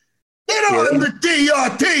cat. Get on the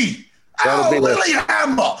TRT.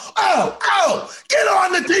 Lilyhammer. Get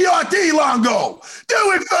on the TRT, Longo.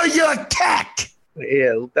 Do it for your cat.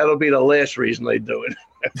 Yeah, that'll be the last reason they do it.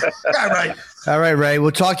 All right, Ray.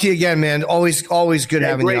 We'll talk to you again, man. Always good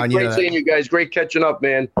having you on. Great seeing you guys. Great catching up,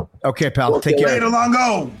 man. Okay, pal. Take care. Later,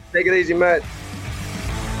 Longo. Take it easy, Matt.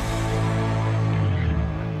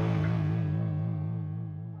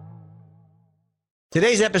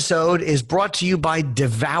 Today's episode is brought to you by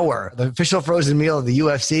Devour, the official frozen meal of the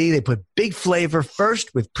UFC. They put big flavor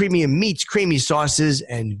first with premium meats, creamy sauces,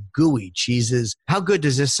 and gooey cheeses. How good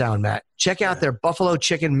does this sound, Matt? Check out their buffalo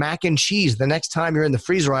chicken mac and cheese the next time you're in the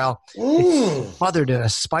freezer aisle. It's smothered in a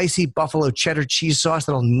spicy buffalo cheddar cheese sauce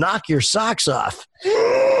that'll knock your socks off.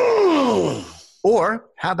 Or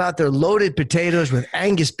how about their loaded potatoes with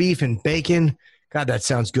Angus beef and bacon? God, that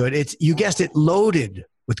sounds good. It's, you guessed it, loaded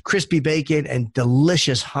with crispy bacon and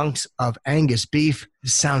delicious hunks of Angus beef. It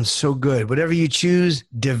sounds so good. Whatever you choose,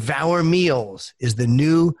 Devour Meals is the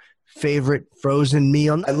new favorite frozen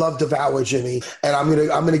meal. I love Devour, Jimmy, and I'm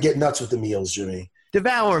gonna get nuts with the meals, Jimmy.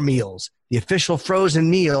 Devour Meals, the official frozen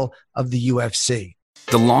meal of the UFC.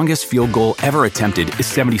 The longest field goal ever attempted is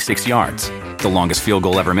 76 yards. The longest field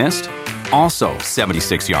goal ever missed? Also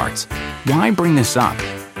 76 yards. Why bring this up?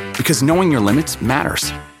 Because knowing your limits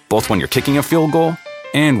matters, both when you're kicking a field goal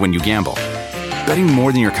and when you gamble. Betting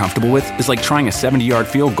more than you're comfortable with is like trying a 70-yard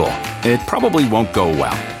field goal. It probably won't go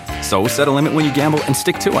well. So set a limit when you gamble and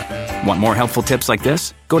stick to it. Want more helpful tips like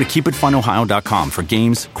this? Go to keepitfunohio.com for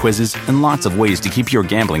games, quizzes, and lots of ways to keep your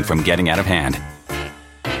gambling from getting out of hand.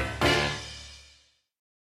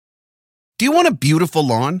 Do you want a beautiful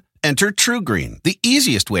lawn? Enter TruGreen, the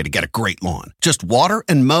easiest way to get a great lawn. Just water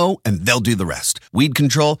and mow, and they'll do the rest. Weed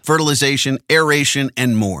control, fertilization, aeration,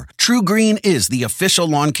 and more. TruGreen is the official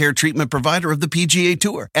lawn care treatment provider of the PGA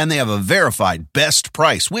Tour, and they have a verified best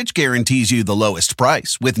price, which guarantees you the lowest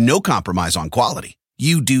price with no compromise on quality.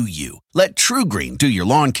 You do you. Let TruGreen do your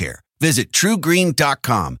lawn care. Visit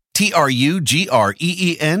TruGreen.com,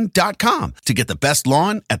 TruGreen.com, to get the best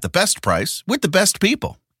lawn at the best price with the best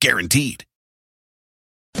people. Guaranteed.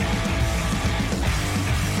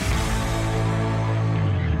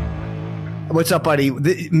 What's up, buddy?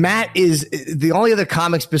 Matt is the only other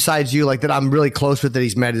comics besides you, like that I'm really close with that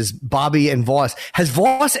he's met is Bobby and Voss. Has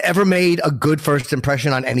Voss ever made a good first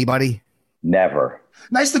impression on anybody? Never.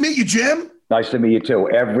 Nice to meet you, Jim. Nice to meet you too.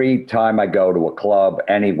 Every time I go to a club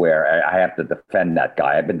anywhere, I have to defend that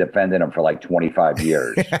guy. I've been defending him for like 25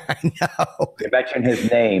 years. I know. You mention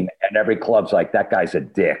his name, and every club's like, that guy's a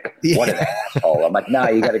dick. Yeah. What an asshole. I'm like, nah,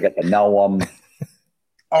 you got to get to know him.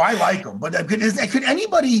 Oh, I like him. But could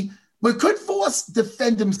anybody... But could Voss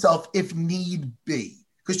defend himself if need be?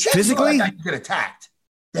 Because physically, that guy could get attacked.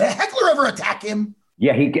 Did a heckler ever attack him?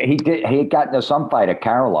 Yeah, he did. He got into some fight at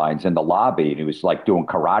Caroline's in the lobby, and he was like doing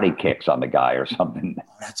karate kicks on the guy or something. Oh,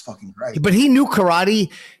 that's fucking great. But he knew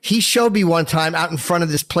karate. He showed me one time out in front of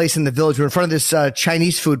this place in the village, or in front of this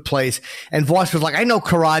Chinese food place, and Voss was like, "I know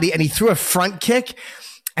karate," and he threw a front kick.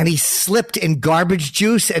 And he slipped in garbage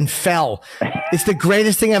juice and fell. It's the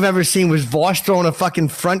greatest thing I've ever seen was Voss throwing a fucking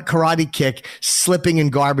front karate kick, slipping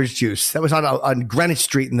in garbage juice. That was on Greenwich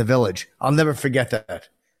Street in the village. I'll never forget that.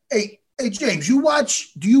 Hey, James, do you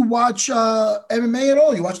watch MMA at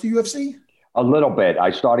all? You watch the UFC? A little bit.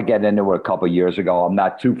 I started getting into it a couple of years ago. I'm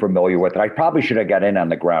not too familiar with it. I probably should have got in on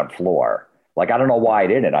the ground floor. Like, I don't know why I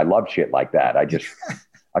didn't. I love shit like that. I just,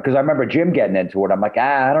 because I remember Jim getting into it. I'm like,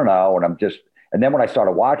 I don't know. And then when I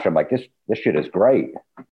started watching, I'm like, this shit is great.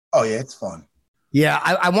 Oh, yeah, it's fun. Yeah,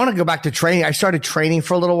 I want to go back to training. I started training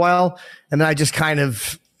for a little while, and then I just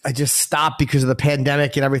stopped because of the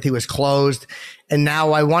pandemic and everything was closed. And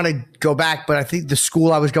now I want to go back, but I think the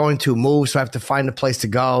school I was going to moved, so I have to find a place to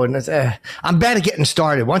go. And I'm bad at getting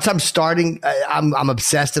started. Once I'm starting, I'm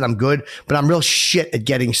obsessed and I'm good, but I'm real shit at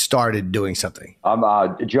getting started doing something.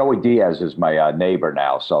 Joey Diaz is my neighbor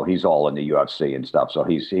now, so he's all in the UFC and stuff. So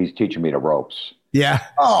he's teaching me the ropes. Yeah.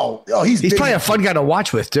 Oh, he's probably a fun guy to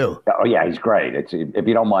watch with too. Oh yeah, he's great. It's if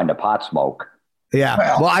you don't mind the pot smoke.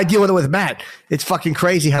 Yeah. Well, I deal with it with Matt. It's fucking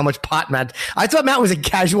crazy how much pot Matt. I thought Matt was a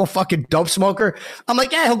casual fucking dope smoker. I'm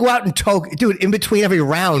like, yeah, he'll go out and toke. Dude, in between every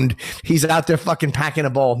round, he's out there fucking packing a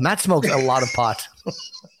bowl. Matt smokes a lot of pot.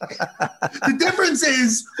 The difference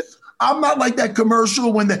is I'm not like that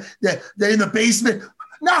commercial when they're in the basement.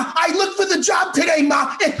 Nah, I looked for the job today,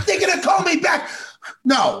 Ma. They're going to call me back.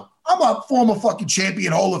 No, I'm a former fucking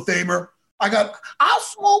champion Hall of Famer. I'll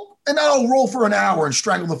smoke and I'll roll for an hour and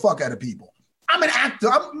strangle the fuck out of people. I'm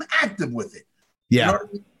active with it. Yeah. You know what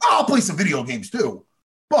I mean? I'll play some video games too.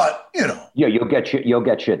 But, Yeah, you'll get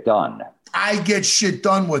shit done. I get shit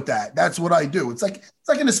done with that. That's what I do. It's like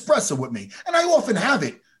an espresso with me. And I often have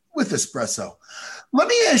it with espresso. Let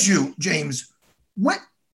me ask you, James,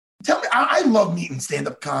 tell me, I love meeting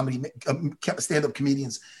stand-up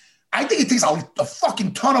comedians. I think it takes a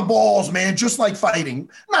fucking ton of balls, man, just like fighting.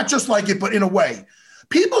 Not just like it, but in a way.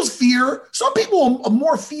 People's fear, some people are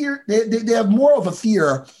more fear, they have more of a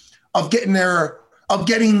fear of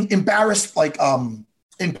getting embarrassed, like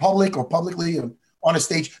in public or publicly on a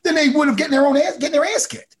stage than they would of getting their ass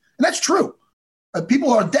kicked. And that's true.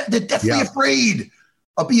 People are they're definitely afraid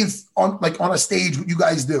of being on a stage, what you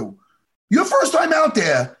guys do. Your first time out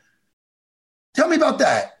there, tell me about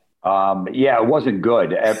that. Yeah, it wasn't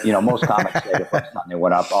good. Most comics say the first time they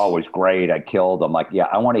went up, oh, it was great. I killed. I'm like, yeah,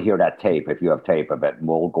 I want to hear that tape if you have tape of it, and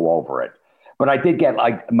we'll go over it. But I did get,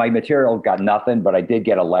 my material got nothing, but I did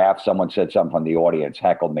get a laugh. Someone said something from the audience,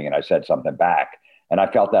 heckled me, and I said something back. And I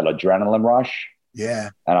felt that adrenaline rush.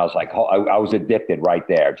 Yeah. And I was like, I was addicted right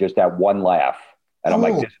there. Just that one laugh. And I'm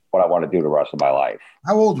like, this is what I want to do the rest of my life.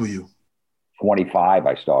 How old were you? 25,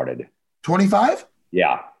 I started. 25?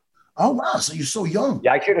 Yeah. Oh, wow. So you're so young.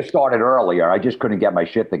 Yeah, I should have started earlier. I just couldn't get my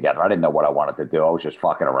shit together. I didn't know what I wanted to do. I was just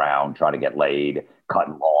fucking around, trying to get laid,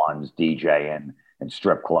 cutting lawns, DJing, and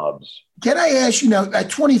strip clubs. Can I ask you now, at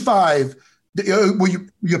 25, Were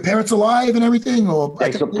your parents alive and everything? Or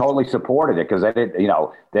they totally supported it because they did. You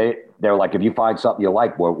know, they're like, if you find something you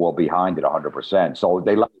like, we're behind it 100%. So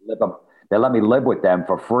they let me live with them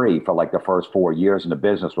for free for like the first 4 years in the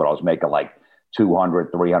business when I was making like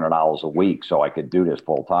 $200, $300 a week, so I could do this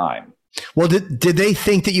full time. Well, did they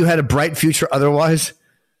think that you had a bright future otherwise?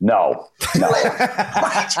 No.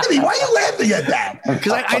 Jimmy, why are you laughing at that?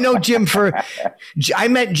 Because I know Jim I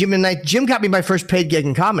met Jim and Jim got me my first paid gig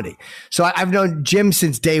in comedy. So I've known Jim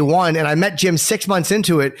since day one, and I met Jim 6 months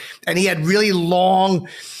into it, and he had really long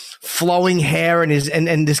flowing hair, and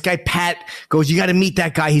this guy Pat goes, you got to meet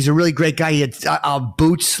that guy. He's a really great guy. He had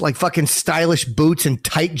boots, like fucking stylish boots and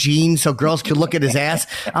tight jeans so girls could look at his ass.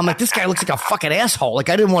 I'm like, this guy looks like a fucking asshole. Like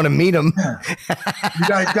I didn't want to meet him. You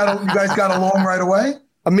guys got along right away?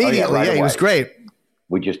 Immediately, right away. He was great.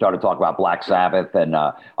 We just started talking about Black Sabbath, and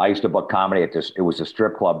I used to book comedy at this. It was a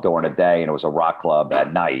strip club during the day, and it was a rock club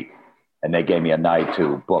at night. And they gave me a night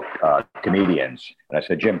to book comedians. And I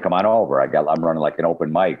said, Jim, come on over. I'm running like an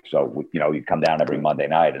open mic, so you come down every Monday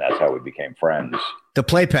night, and that's how we became friends. The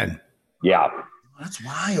Playpen. Yeah, that's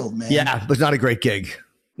wild, man. Yeah, it was not a great gig.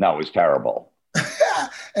 No, it was terrible. And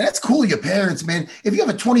that's cool, your parents, man. If you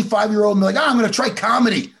have a 25-year-old and be like, I'm going to try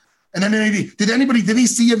comedy. And then did he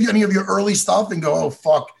see any of your early stuff and go, oh,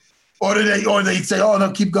 fuck? Or they say, oh,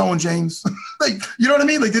 no, keep going, James. Like, you know what I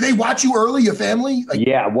mean? Like, did they watch you early, your family? Like,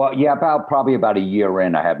 probably about a year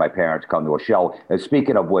in, I had my parents come to a show. And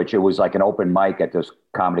speaking of which, it was like an open mic at this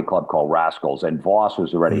comedy club called Rascals. And Voss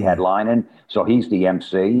was already headlining. So he's the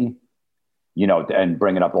MC, and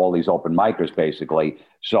bringing up all these open micers, basically.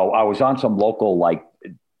 So I was on some local, like,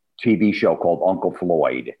 TV show called Uncle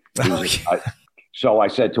Floyd. So I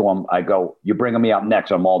said to him, I go, you bringing me up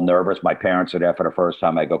next? I'm all nervous. My parents are there for the first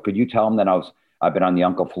time. I go, could you tell him that I've been on the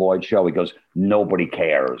Uncle Floyd show? He goes, nobody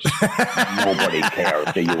cares. Nobody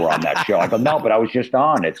cares that you were on that show. I go, no, but I was just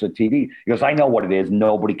on. It's a TV. He goes, I know what it is.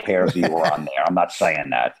 Nobody cares that you were on there. I'm not saying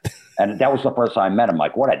that. And that was the first time I met him.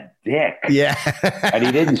 Like, what a dick. Yeah. And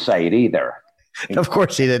he didn't say it either. Of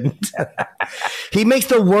course he didn't. He makes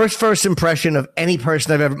the worst first impression of any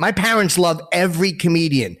person I've ever. My parents love every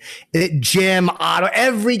comedian. Jim, Otto,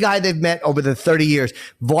 every guy they've met over the 30 years.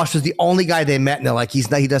 Voss was the only guy they met, and they're like, he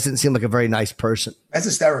doesn't seem like a very nice person. That's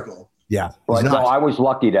hysterical. Yeah. Well, no, I was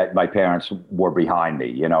lucky that my parents were behind me.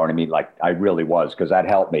 You know what I mean? Like, I really was, because that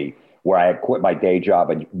helped me. Where I had quit my day job,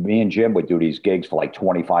 and me and Jim would do these gigs for like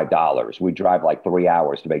 $25. We'd drive like 3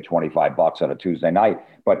 hours to make $25 on a Tuesday night.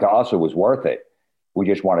 But to us, it was worth it. We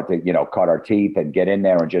just wanted to, cut our teeth and get in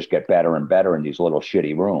there and just get better and better in these little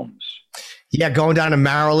shitty rooms. Yeah, going down to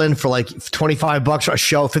Maryland for like $25 for a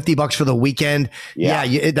show, $50 for the weekend.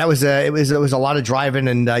 Yeah, that was it was a lot of driving,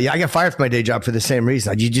 and I got fired from my day job for the same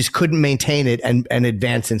reason. You just couldn't maintain it and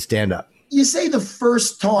advance in stand up. You say the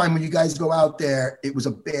first time when you guys go out there, it was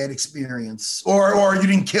a bad experience, or you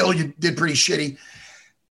didn't kill, you did pretty shitty.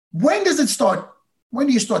 When does it start? When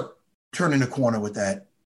do you start turning the corner with that?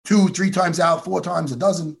 2, 3 times out, 4 times, a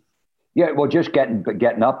dozen? Yeah, well, just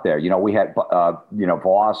getting up there. We had,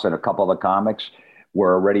 Voss and a couple of the comics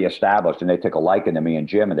were already established, and they took a liking to me and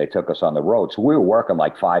Jim, and they took us on the road. So we were working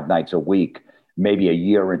like 5 nights a week, maybe a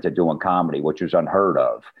year into doing comedy, which was unheard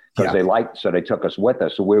of. Because so they took us with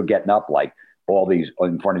us. So we were getting up like all these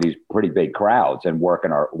in front of these pretty big crowds and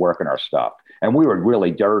working our stuff. And we were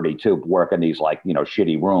really dirty too, working these like,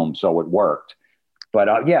 shitty rooms. So it worked. But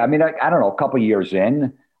I mean, I don't know, a couple of years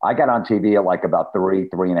in, I got on TV at like about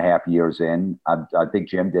 3.5 years in. I think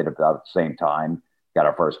Jim did about the same time, got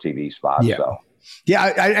our first TV spot. Yeah. So. Yeah,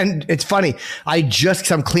 and it's funny. Cause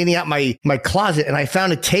I'm cleaning out my closet, and I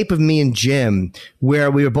found a tape of me and Jim where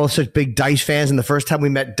we were both such big Dice fans. And the first time we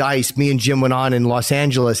met Dice, me and Jim went on in Los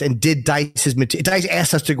Angeles and did Dice's material. Dice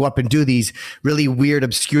asked us to go up and do these really weird,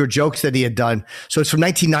 obscure jokes that he had done. So it's from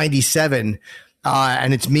 1997,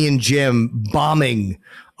 and it's me and Jim bombing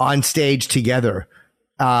on stage together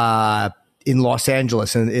in Los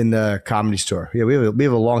Angeles in the Comedy Store. Yeah, we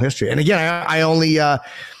have a long history. And again, I only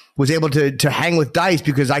was able to hang with Dice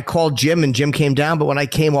because I called Jim and Jim came down. But when I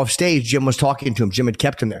came off stage, Jim was talking to him. Jim had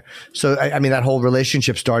kept him there. So, I mean, that whole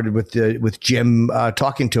relationship started with Jim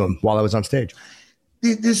talking to him while I was on stage.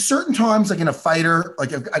 There's certain times, like in a fighter,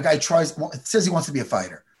 like a guy says he wants to be a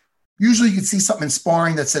fighter. Usually you can see something in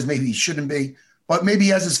sparring that says maybe he shouldn't be, but maybe he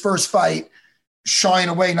has his first fight, shying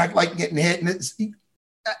away, not like getting hit. And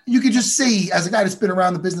you could just see, as a guy that's been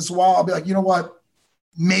around the business a while, I'll be like, you know what?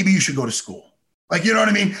 Maybe you should go to school. Like, you know what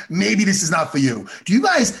I mean? Maybe this is not for you. Do you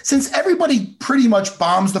guys, since everybody pretty much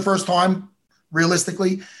bombs the first time,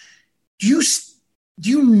 realistically, do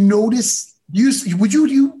you notice, do you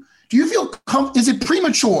feel, is it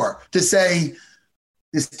premature to say,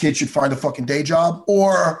 this kid should find a fucking day job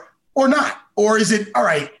or not? Or is it, all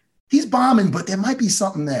right, he's bombing, but there might be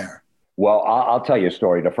something there? Well, I'll tell you a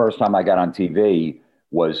story. The first time I got on TV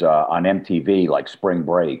was on MTV, like Spring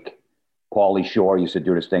Break. Pauly Shore used to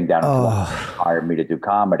do this thing down in Florida, hired me to do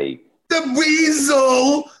comedy. The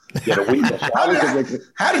Weasel. Yeah, the Weasel. So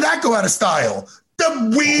how did that go out of style?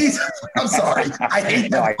 The Weasel. I'm sorry. I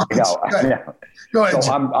hate that. I know. Go ahead.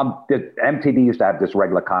 So MTV used to have this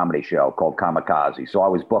regular comedy show called Kamikaze. So I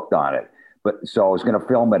was booked on it. So I was going to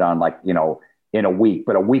film it on in a week.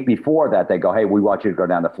 But a week before that, they go, hey, we want you to go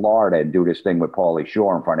down to Florida and do this thing with Pauly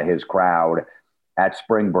Shore in front of his crowd at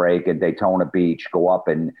Spring Break in Daytona Beach, go up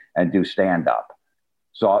and do stand-up.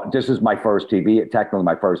 So this is technically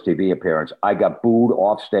my first TV appearance. I got booed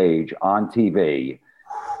off stage on TV.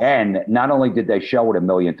 And not only did they show it 1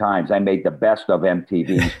 million times, I made the best of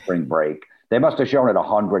MTV Spring Break. They must have shown it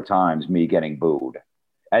 100 times, me getting booed.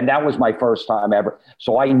 And that was my first time ever.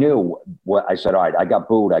 So I knew what I said, all right, I got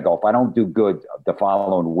booed. I go, if I don't do good the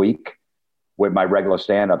following week with my regular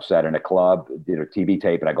stand-up set in a club, did a TV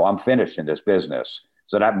tape, and I go, I'm finished in this business.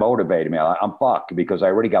 So that motivated me. I'm fucked because I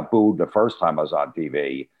already got booed the first time I was on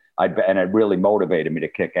TV. And it really motivated me to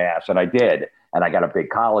kick ass. And I did. And I got a big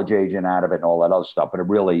college agent out of it and all that other stuff. But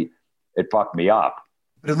it fucked me up.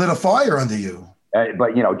 But it lit a fire under you.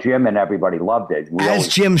 But, Jim and everybody loved it.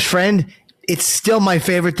 Jim's friend, it's still my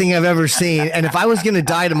favorite thing I've ever seen. And if I was going to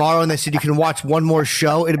die tomorrow and they said you can watch one more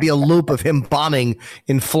show, it'd be a loop of him bombing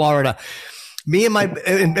in Florida. Me and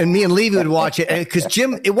me and Levy would watch it because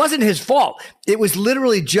Jim, it wasn't his fault. It was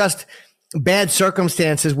literally just bad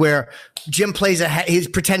circumstances where Jim he's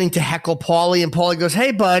pretending to heckle Pauly, and Pauly goes,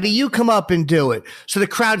 hey, buddy, you come up and do it. So the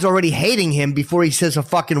crowd's already hating him before he says a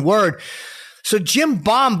fucking word. So Jim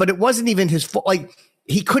bombed, but it wasn't even his fault. Like,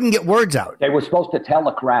 he couldn't get words out. They were supposed to tell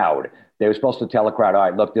a crowd. All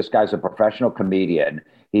right, look, this guy's a professional comedian.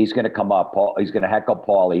 He's going to come up. He's going to heckle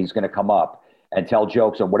Pauly. He's going to come up and tell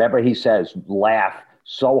jokes, and whatever he says, laugh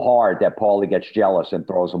so hard that Pauly gets jealous and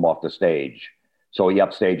throws him off the stage. So he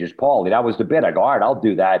upstages Pauly. That was the bit. I go, all right, I'll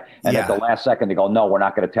do that. And at the last second, they go, no, we're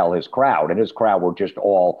not going to tell his crowd. And his crowd were just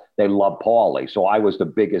they love Pauly. So I was the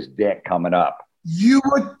biggest dick coming up. You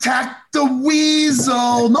attacked the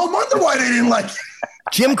Weasel. No wonder why they didn't like you.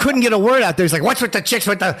 Jim couldn't get a word out there. He's like, what's with the chicks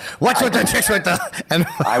with the, and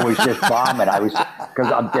I was just bombing.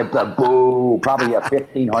 Because I'm the boo, probably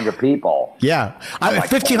 1,500 people. Yeah.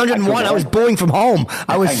 1,501. I was booing from home.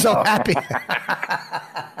 I was so happy.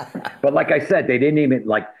 But like I said, they didn't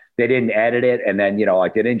edit it. And then, they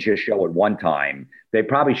didn't just show it one time. They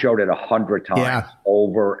probably showed it 100 times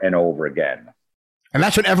over and over again. And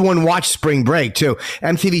that's when everyone watched Spring Break too.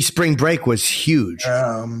 MTV Spring Break was huge.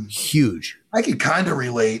 Huge. I could kind of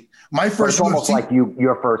relate. My first, it's almost like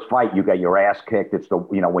your first fight, you got your ass kicked. It's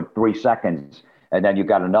in 3 seconds, and then you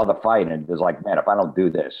got another fight, and it's like, man, if I don't do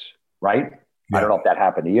this, right? Yeah. I don't know if that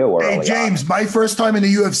happened to you or hey, James. My first time in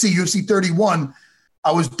the UFC 31,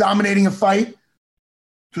 I was dominating a fight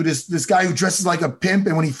to this guy who dresses like a pimp,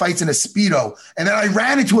 and when he fights in a Speedo, and then I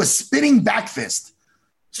ran into a spinning back fist.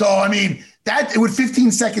 So I mean, that with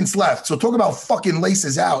 15 seconds left. So talk about fucking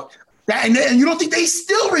laces out. And you don't think they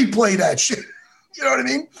still replay that shit? You know what I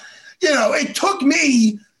mean? It took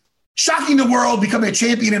me shocking the world, becoming a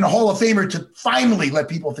champion and a Hall of Famer to finally let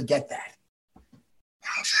people forget that.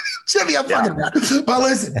 Jimmy, I'm fucking about it. But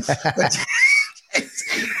listen,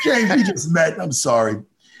 James, we just met. I'm sorry.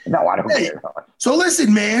 No, I don't care. So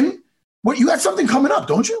listen, man. You got something coming up,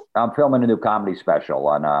 don't you? I'm filming a new comedy special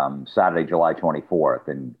on Saturday, July 24th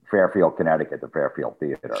in Fairfield, Connecticut, the Fairfield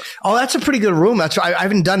Theater. Oh, that's a pretty good room. I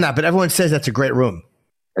haven't done that, but everyone says that's a great room.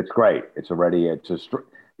 It's great.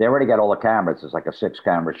 They already got all the cameras. It's like a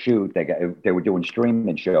 6-camera shoot. They were doing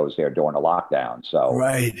streaming shows there during the lockdown. So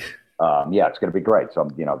right. It's going to be great. So I'm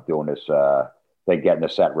doing this. They're getting the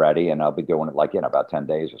set ready, and I'll be doing it in about 10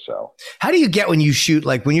 days or so. How do you get when you shoot?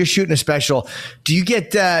 Like when you're shooting a special, do you get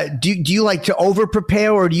do you like to over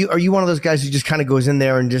prepare, or are you one of those guys who just kind of goes in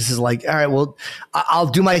there and just is like, all right, well, I'll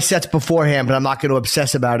do my sets beforehand, but I'm not going to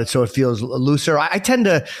obsess about it so it feels looser. I tend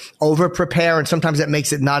to over prepare, and sometimes that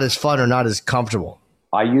makes it not as fun or not as comfortable.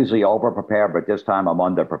 I usually over prepare, but this time I'm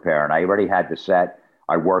under preparing. I already had the set.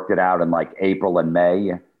 I worked it out in like April and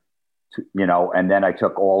May. And then I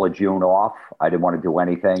took all of June off. I didn't want to do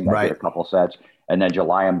anything. I did a couple sets. And then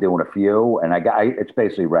July, I'm doing a few. And it's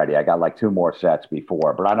basically ready. I got like 2 more sets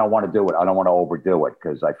before. But I don't want to do it. I don't want to overdo it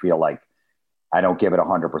because I feel like I don't give it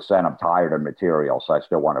 100%. I'm tired of material, so I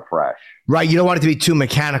still want it fresh. Right. You don't want it to be too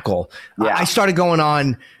mechanical. Yeah. I started going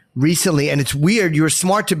on recently, and it's weird. You were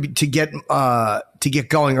smart to get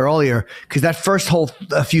going earlier, because that first whole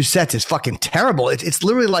few sets is fucking terrible. It's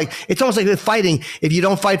literally like, it's almost like fighting. If you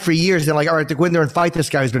don't fight for years, they're like, all right, to go in there and fight this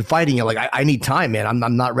guy who's been fighting you. Like, I need time, man.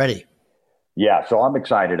 I'm not ready. Yeah, so I'm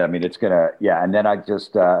excited. I mean, it's gonna, and then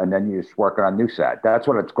and then you're just working on new set. That's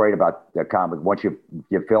what it's great about the comic. Once you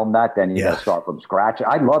film that, then you gotta start from scratch.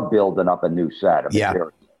 I love building up a new set.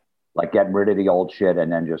 Like getting rid of the old shit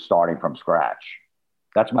and then just starting from scratch.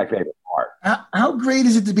 That's my favorite part. How great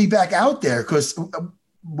is it to be back out there? Because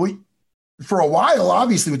for a while,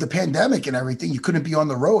 obviously, with the pandemic and everything, you couldn't be on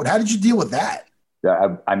the road. How did you deal with that?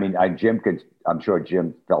 I mean, I'm sure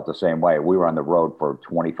Jim felt the same way. We were on the road for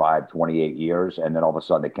 25, 28 years, and then all of a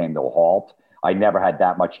sudden it came to a halt. I never had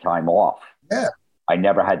that much time off. Yeah. I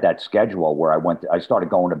never had that schedule where I started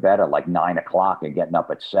going to bed at like 9 o'clock and getting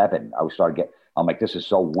up at 7. I'm like, this is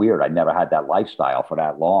so weird. I never had that lifestyle for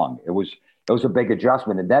that long. It was a big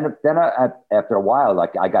adjustment. And then after a while,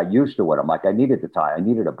 like I got used to it. I'm like, I needed the time. I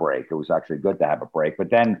needed a break. It was actually good to have a break.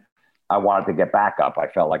 But then I wanted to get back up. I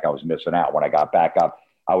felt like I was missing out. When I got back up,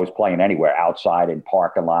 I was playing anywhere outside in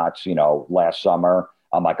parking lots, last summer.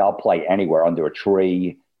 I'm like, I'll play anywhere under a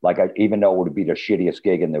tree. Like, even though it would be the shittiest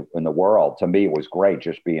gig in the world, to me, it was great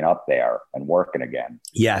just being up there and working again.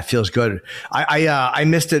 Yeah, it feels good. I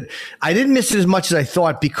missed it. I didn't miss it as much as I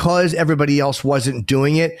thought because everybody else wasn't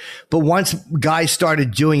doing it. But once guys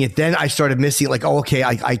started doing it, then I started missing it. Like, oh, okay,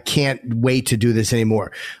 I can't wait to do this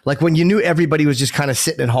anymore. Like when you knew everybody was just kind of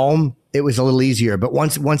sitting at home, it was a little easier. But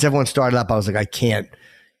once everyone started up, I was like, I can't.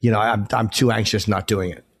 I'm too anxious not doing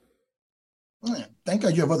it. Thank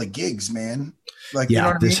God you have other gigs, man. Like, yeah, you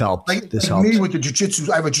know what this I mean? Helped. This helped. Me with the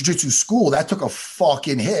jiu-jitsu, I have a jiu-jitsu school. That took a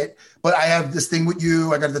fucking hit. But I have this thing with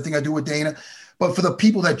you. I got the thing I do with Dana. But for the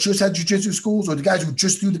people that just had jiu-jitsu schools or the guys who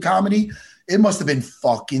just do the comedy, it must have been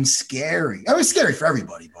fucking scary. I mean, it's scary for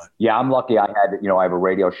everybody, but. Yeah, I'm lucky. I have a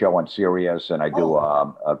radio show on Sirius, and I do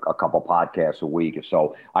a couple podcasts a week.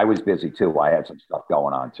 So I was busy too. I had some stuff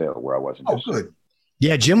going on too, where I wasn't. Good.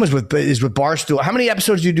 Yeah, Jim is with Barstool. How many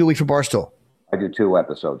episodes do you do a week for Barstool? I do 2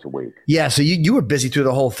 episodes a week. Yeah, so you were busy through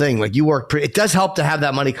the whole thing. Like you work. It does help to have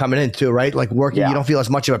that money coming in too, right? Like working, You don't feel as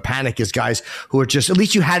much of a panic as guys who are just. At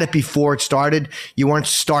least you had it before it started. You weren't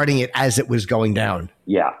starting it as it was going down.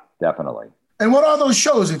 Yeah, definitely. And what are those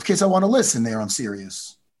shows? In case I want to listen, there on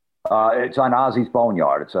Sirius. It's on Ozzy's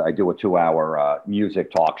Boneyard. I do a 2-hour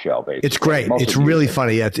music talk show. Basically, it's great. It's really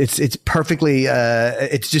funny. Yeah, it's perfectly.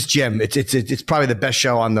 It's just Jim. It's probably the best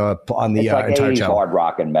show on the like entire channel. Hard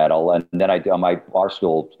rock and metal, and then I do on my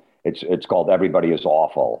Barstool. It's called Everybody Is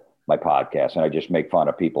Awful, my podcast, and I just make fun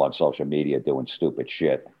of people on social media doing stupid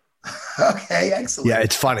shit. Okay, excellent. Yeah,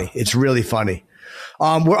 it's funny. It's really funny.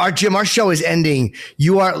 Our show is ending.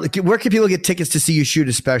 Where can people get tickets to see you shoot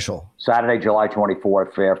a special? Saturday, July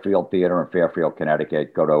 24th, Fairfield Theater in Fairfield,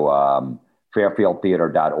 Connecticut. Go to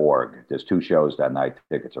fairfieldtheater.org. There's 2 shows that night.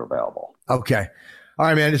 Tickets are available. Okay. All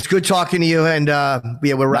right, man. It's good talking to you. And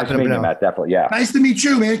we're wrapping up now. Matt, definitely, yeah. Nice to meet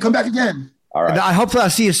you, man. Come back again. All right. Hopefully I'll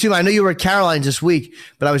see you soon. I know you were at Caroline's this week,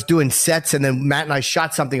 but I was doing sets, and then Matt and I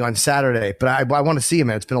shot something on Saturday. But I want to see you,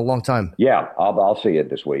 man. It's been a long time. Yeah, I'll see you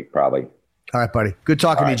this week, probably. All right, buddy. Good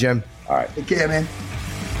talking to you, Jim. All right. Take care, man.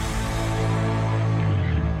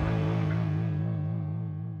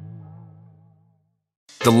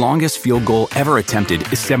 The longest field goal ever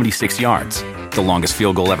attempted is 76 yards. The longest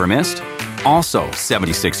field goal ever missed? Also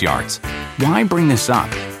 76 yards. Why bring this up?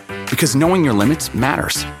 Because knowing your limits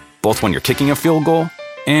matters, both when you're kicking a field goal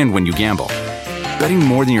and when you gamble. Betting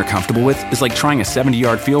more than you're comfortable with is like trying a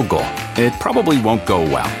 70-yard field goal. It probably won't go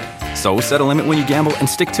well. So set a limit when you gamble and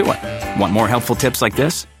stick to it. Want more helpful tips like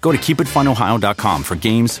this? Go to keepitfunohio.com for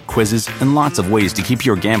games, quizzes, and lots of ways to keep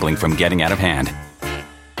your gambling from getting out of hand.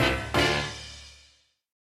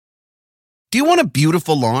 Do you want a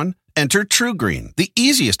beautiful lawn? Enter TruGreen, the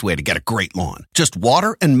easiest way to get a great lawn. Just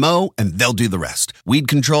water and mow, and they'll do the rest. Weed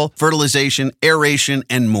control, fertilization, aeration,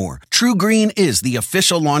 and more. TruGreen is the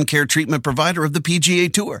official lawn care treatment provider of the PGA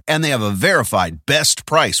Tour, and they have a verified best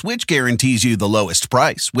price, which guarantees you the lowest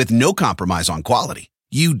price with no compromise on quality.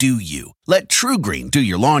 You do you. Let TruGreen do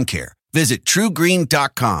your lawn care. Visit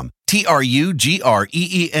TruGreen.com,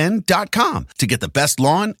 TruGreen.com to get the best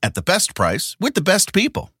lawn at the best price with the best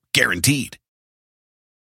people. Guaranteed.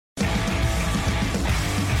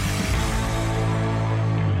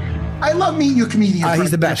 I love meeting your comedian friends. He's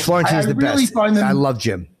the best. Florentine's the really best. Find them I love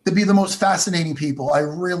Jim. To be the most fascinating people. I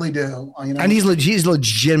really do. You know? And he's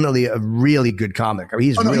legitimately a really good comic. I mean,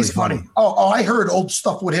 he's really funny. Oh, I heard old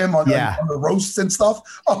stuff with him on the roasts and stuff.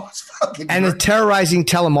 Oh, it's fucking And great. the terrorizing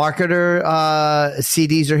telemarketer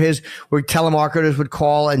CDs are his, where telemarketers would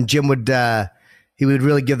call and Jim would he would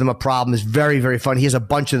really give them a problem. It's very, very fun. He has a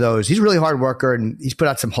bunch of those. He's a really hard worker, and he's put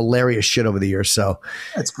out some hilarious shit over the years. So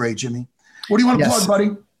that's great, Jimmy. What do you want to plug,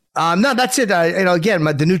 buddy? No, that's it. Again,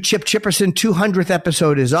 the new Chip Chipperson 200th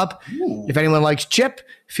episode is up. Ooh. If anyone likes Chip,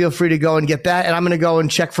 feel free to go and get that. And I'm going to go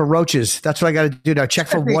and check for roaches. That's what I got to do now. Check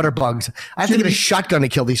for water bugs. I have to get a shotgun to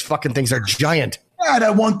kill these fucking things. They're giant. Yeah,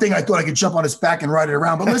 that one thing I thought I could jump on his back and ride it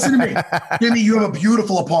around. But listen to me, Jimmy, you have a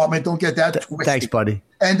beautiful apartment. Don't get that twisted. Thanks, buddy.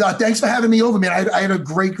 And thanks for having me over, man. I had a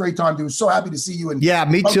great time. I was so happy to see you. And yeah,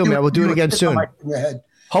 me too, man. We'll do it again soon.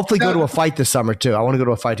 Hopefully go to a fight this summer, too. I want to go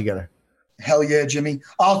to a fight together. Hell yeah, Jimmy.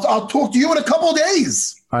 I'll talk to you in a couple of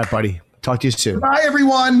days. All right, buddy. Talk to you soon. Bye,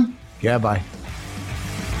 everyone. Yeah, bye.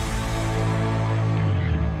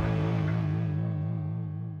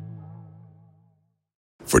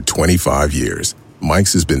 For 25 years,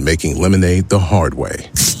 Mike's has been making lemonade the hard way.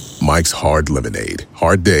 Mike's Hard Lemonade.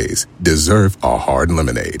 Hard days deserve a hard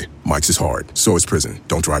lemonade. Mike's is hard, so is prison.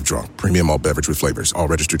 Don't drive drunk. Premium malt beverage with flavors. All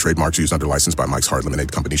registered trademarks used under license by Mike's Hard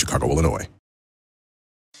Lemonade Company, Chicago, Illinois.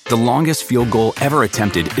 The longest field goal ever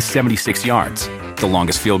attempted is 76 yards. The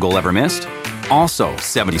longest field goal ever missed? Also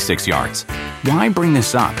 76 yards. Why bring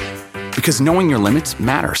this up? Because knowing your limits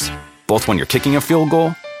matters, both when you're kicking a field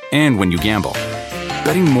goal and when you gamble.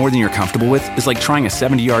 Betting more than you're comfortable with is like trying a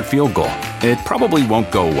 70-yard field goal. It probably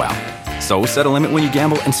won't go well. So set a limit when you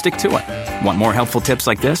gamble and stick to it. Want more helpful tips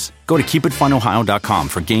like this? Go to keepitfunohio.com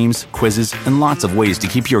for games, quizzes, and lots of ways to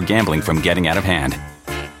keep your gambling from getting out of hand.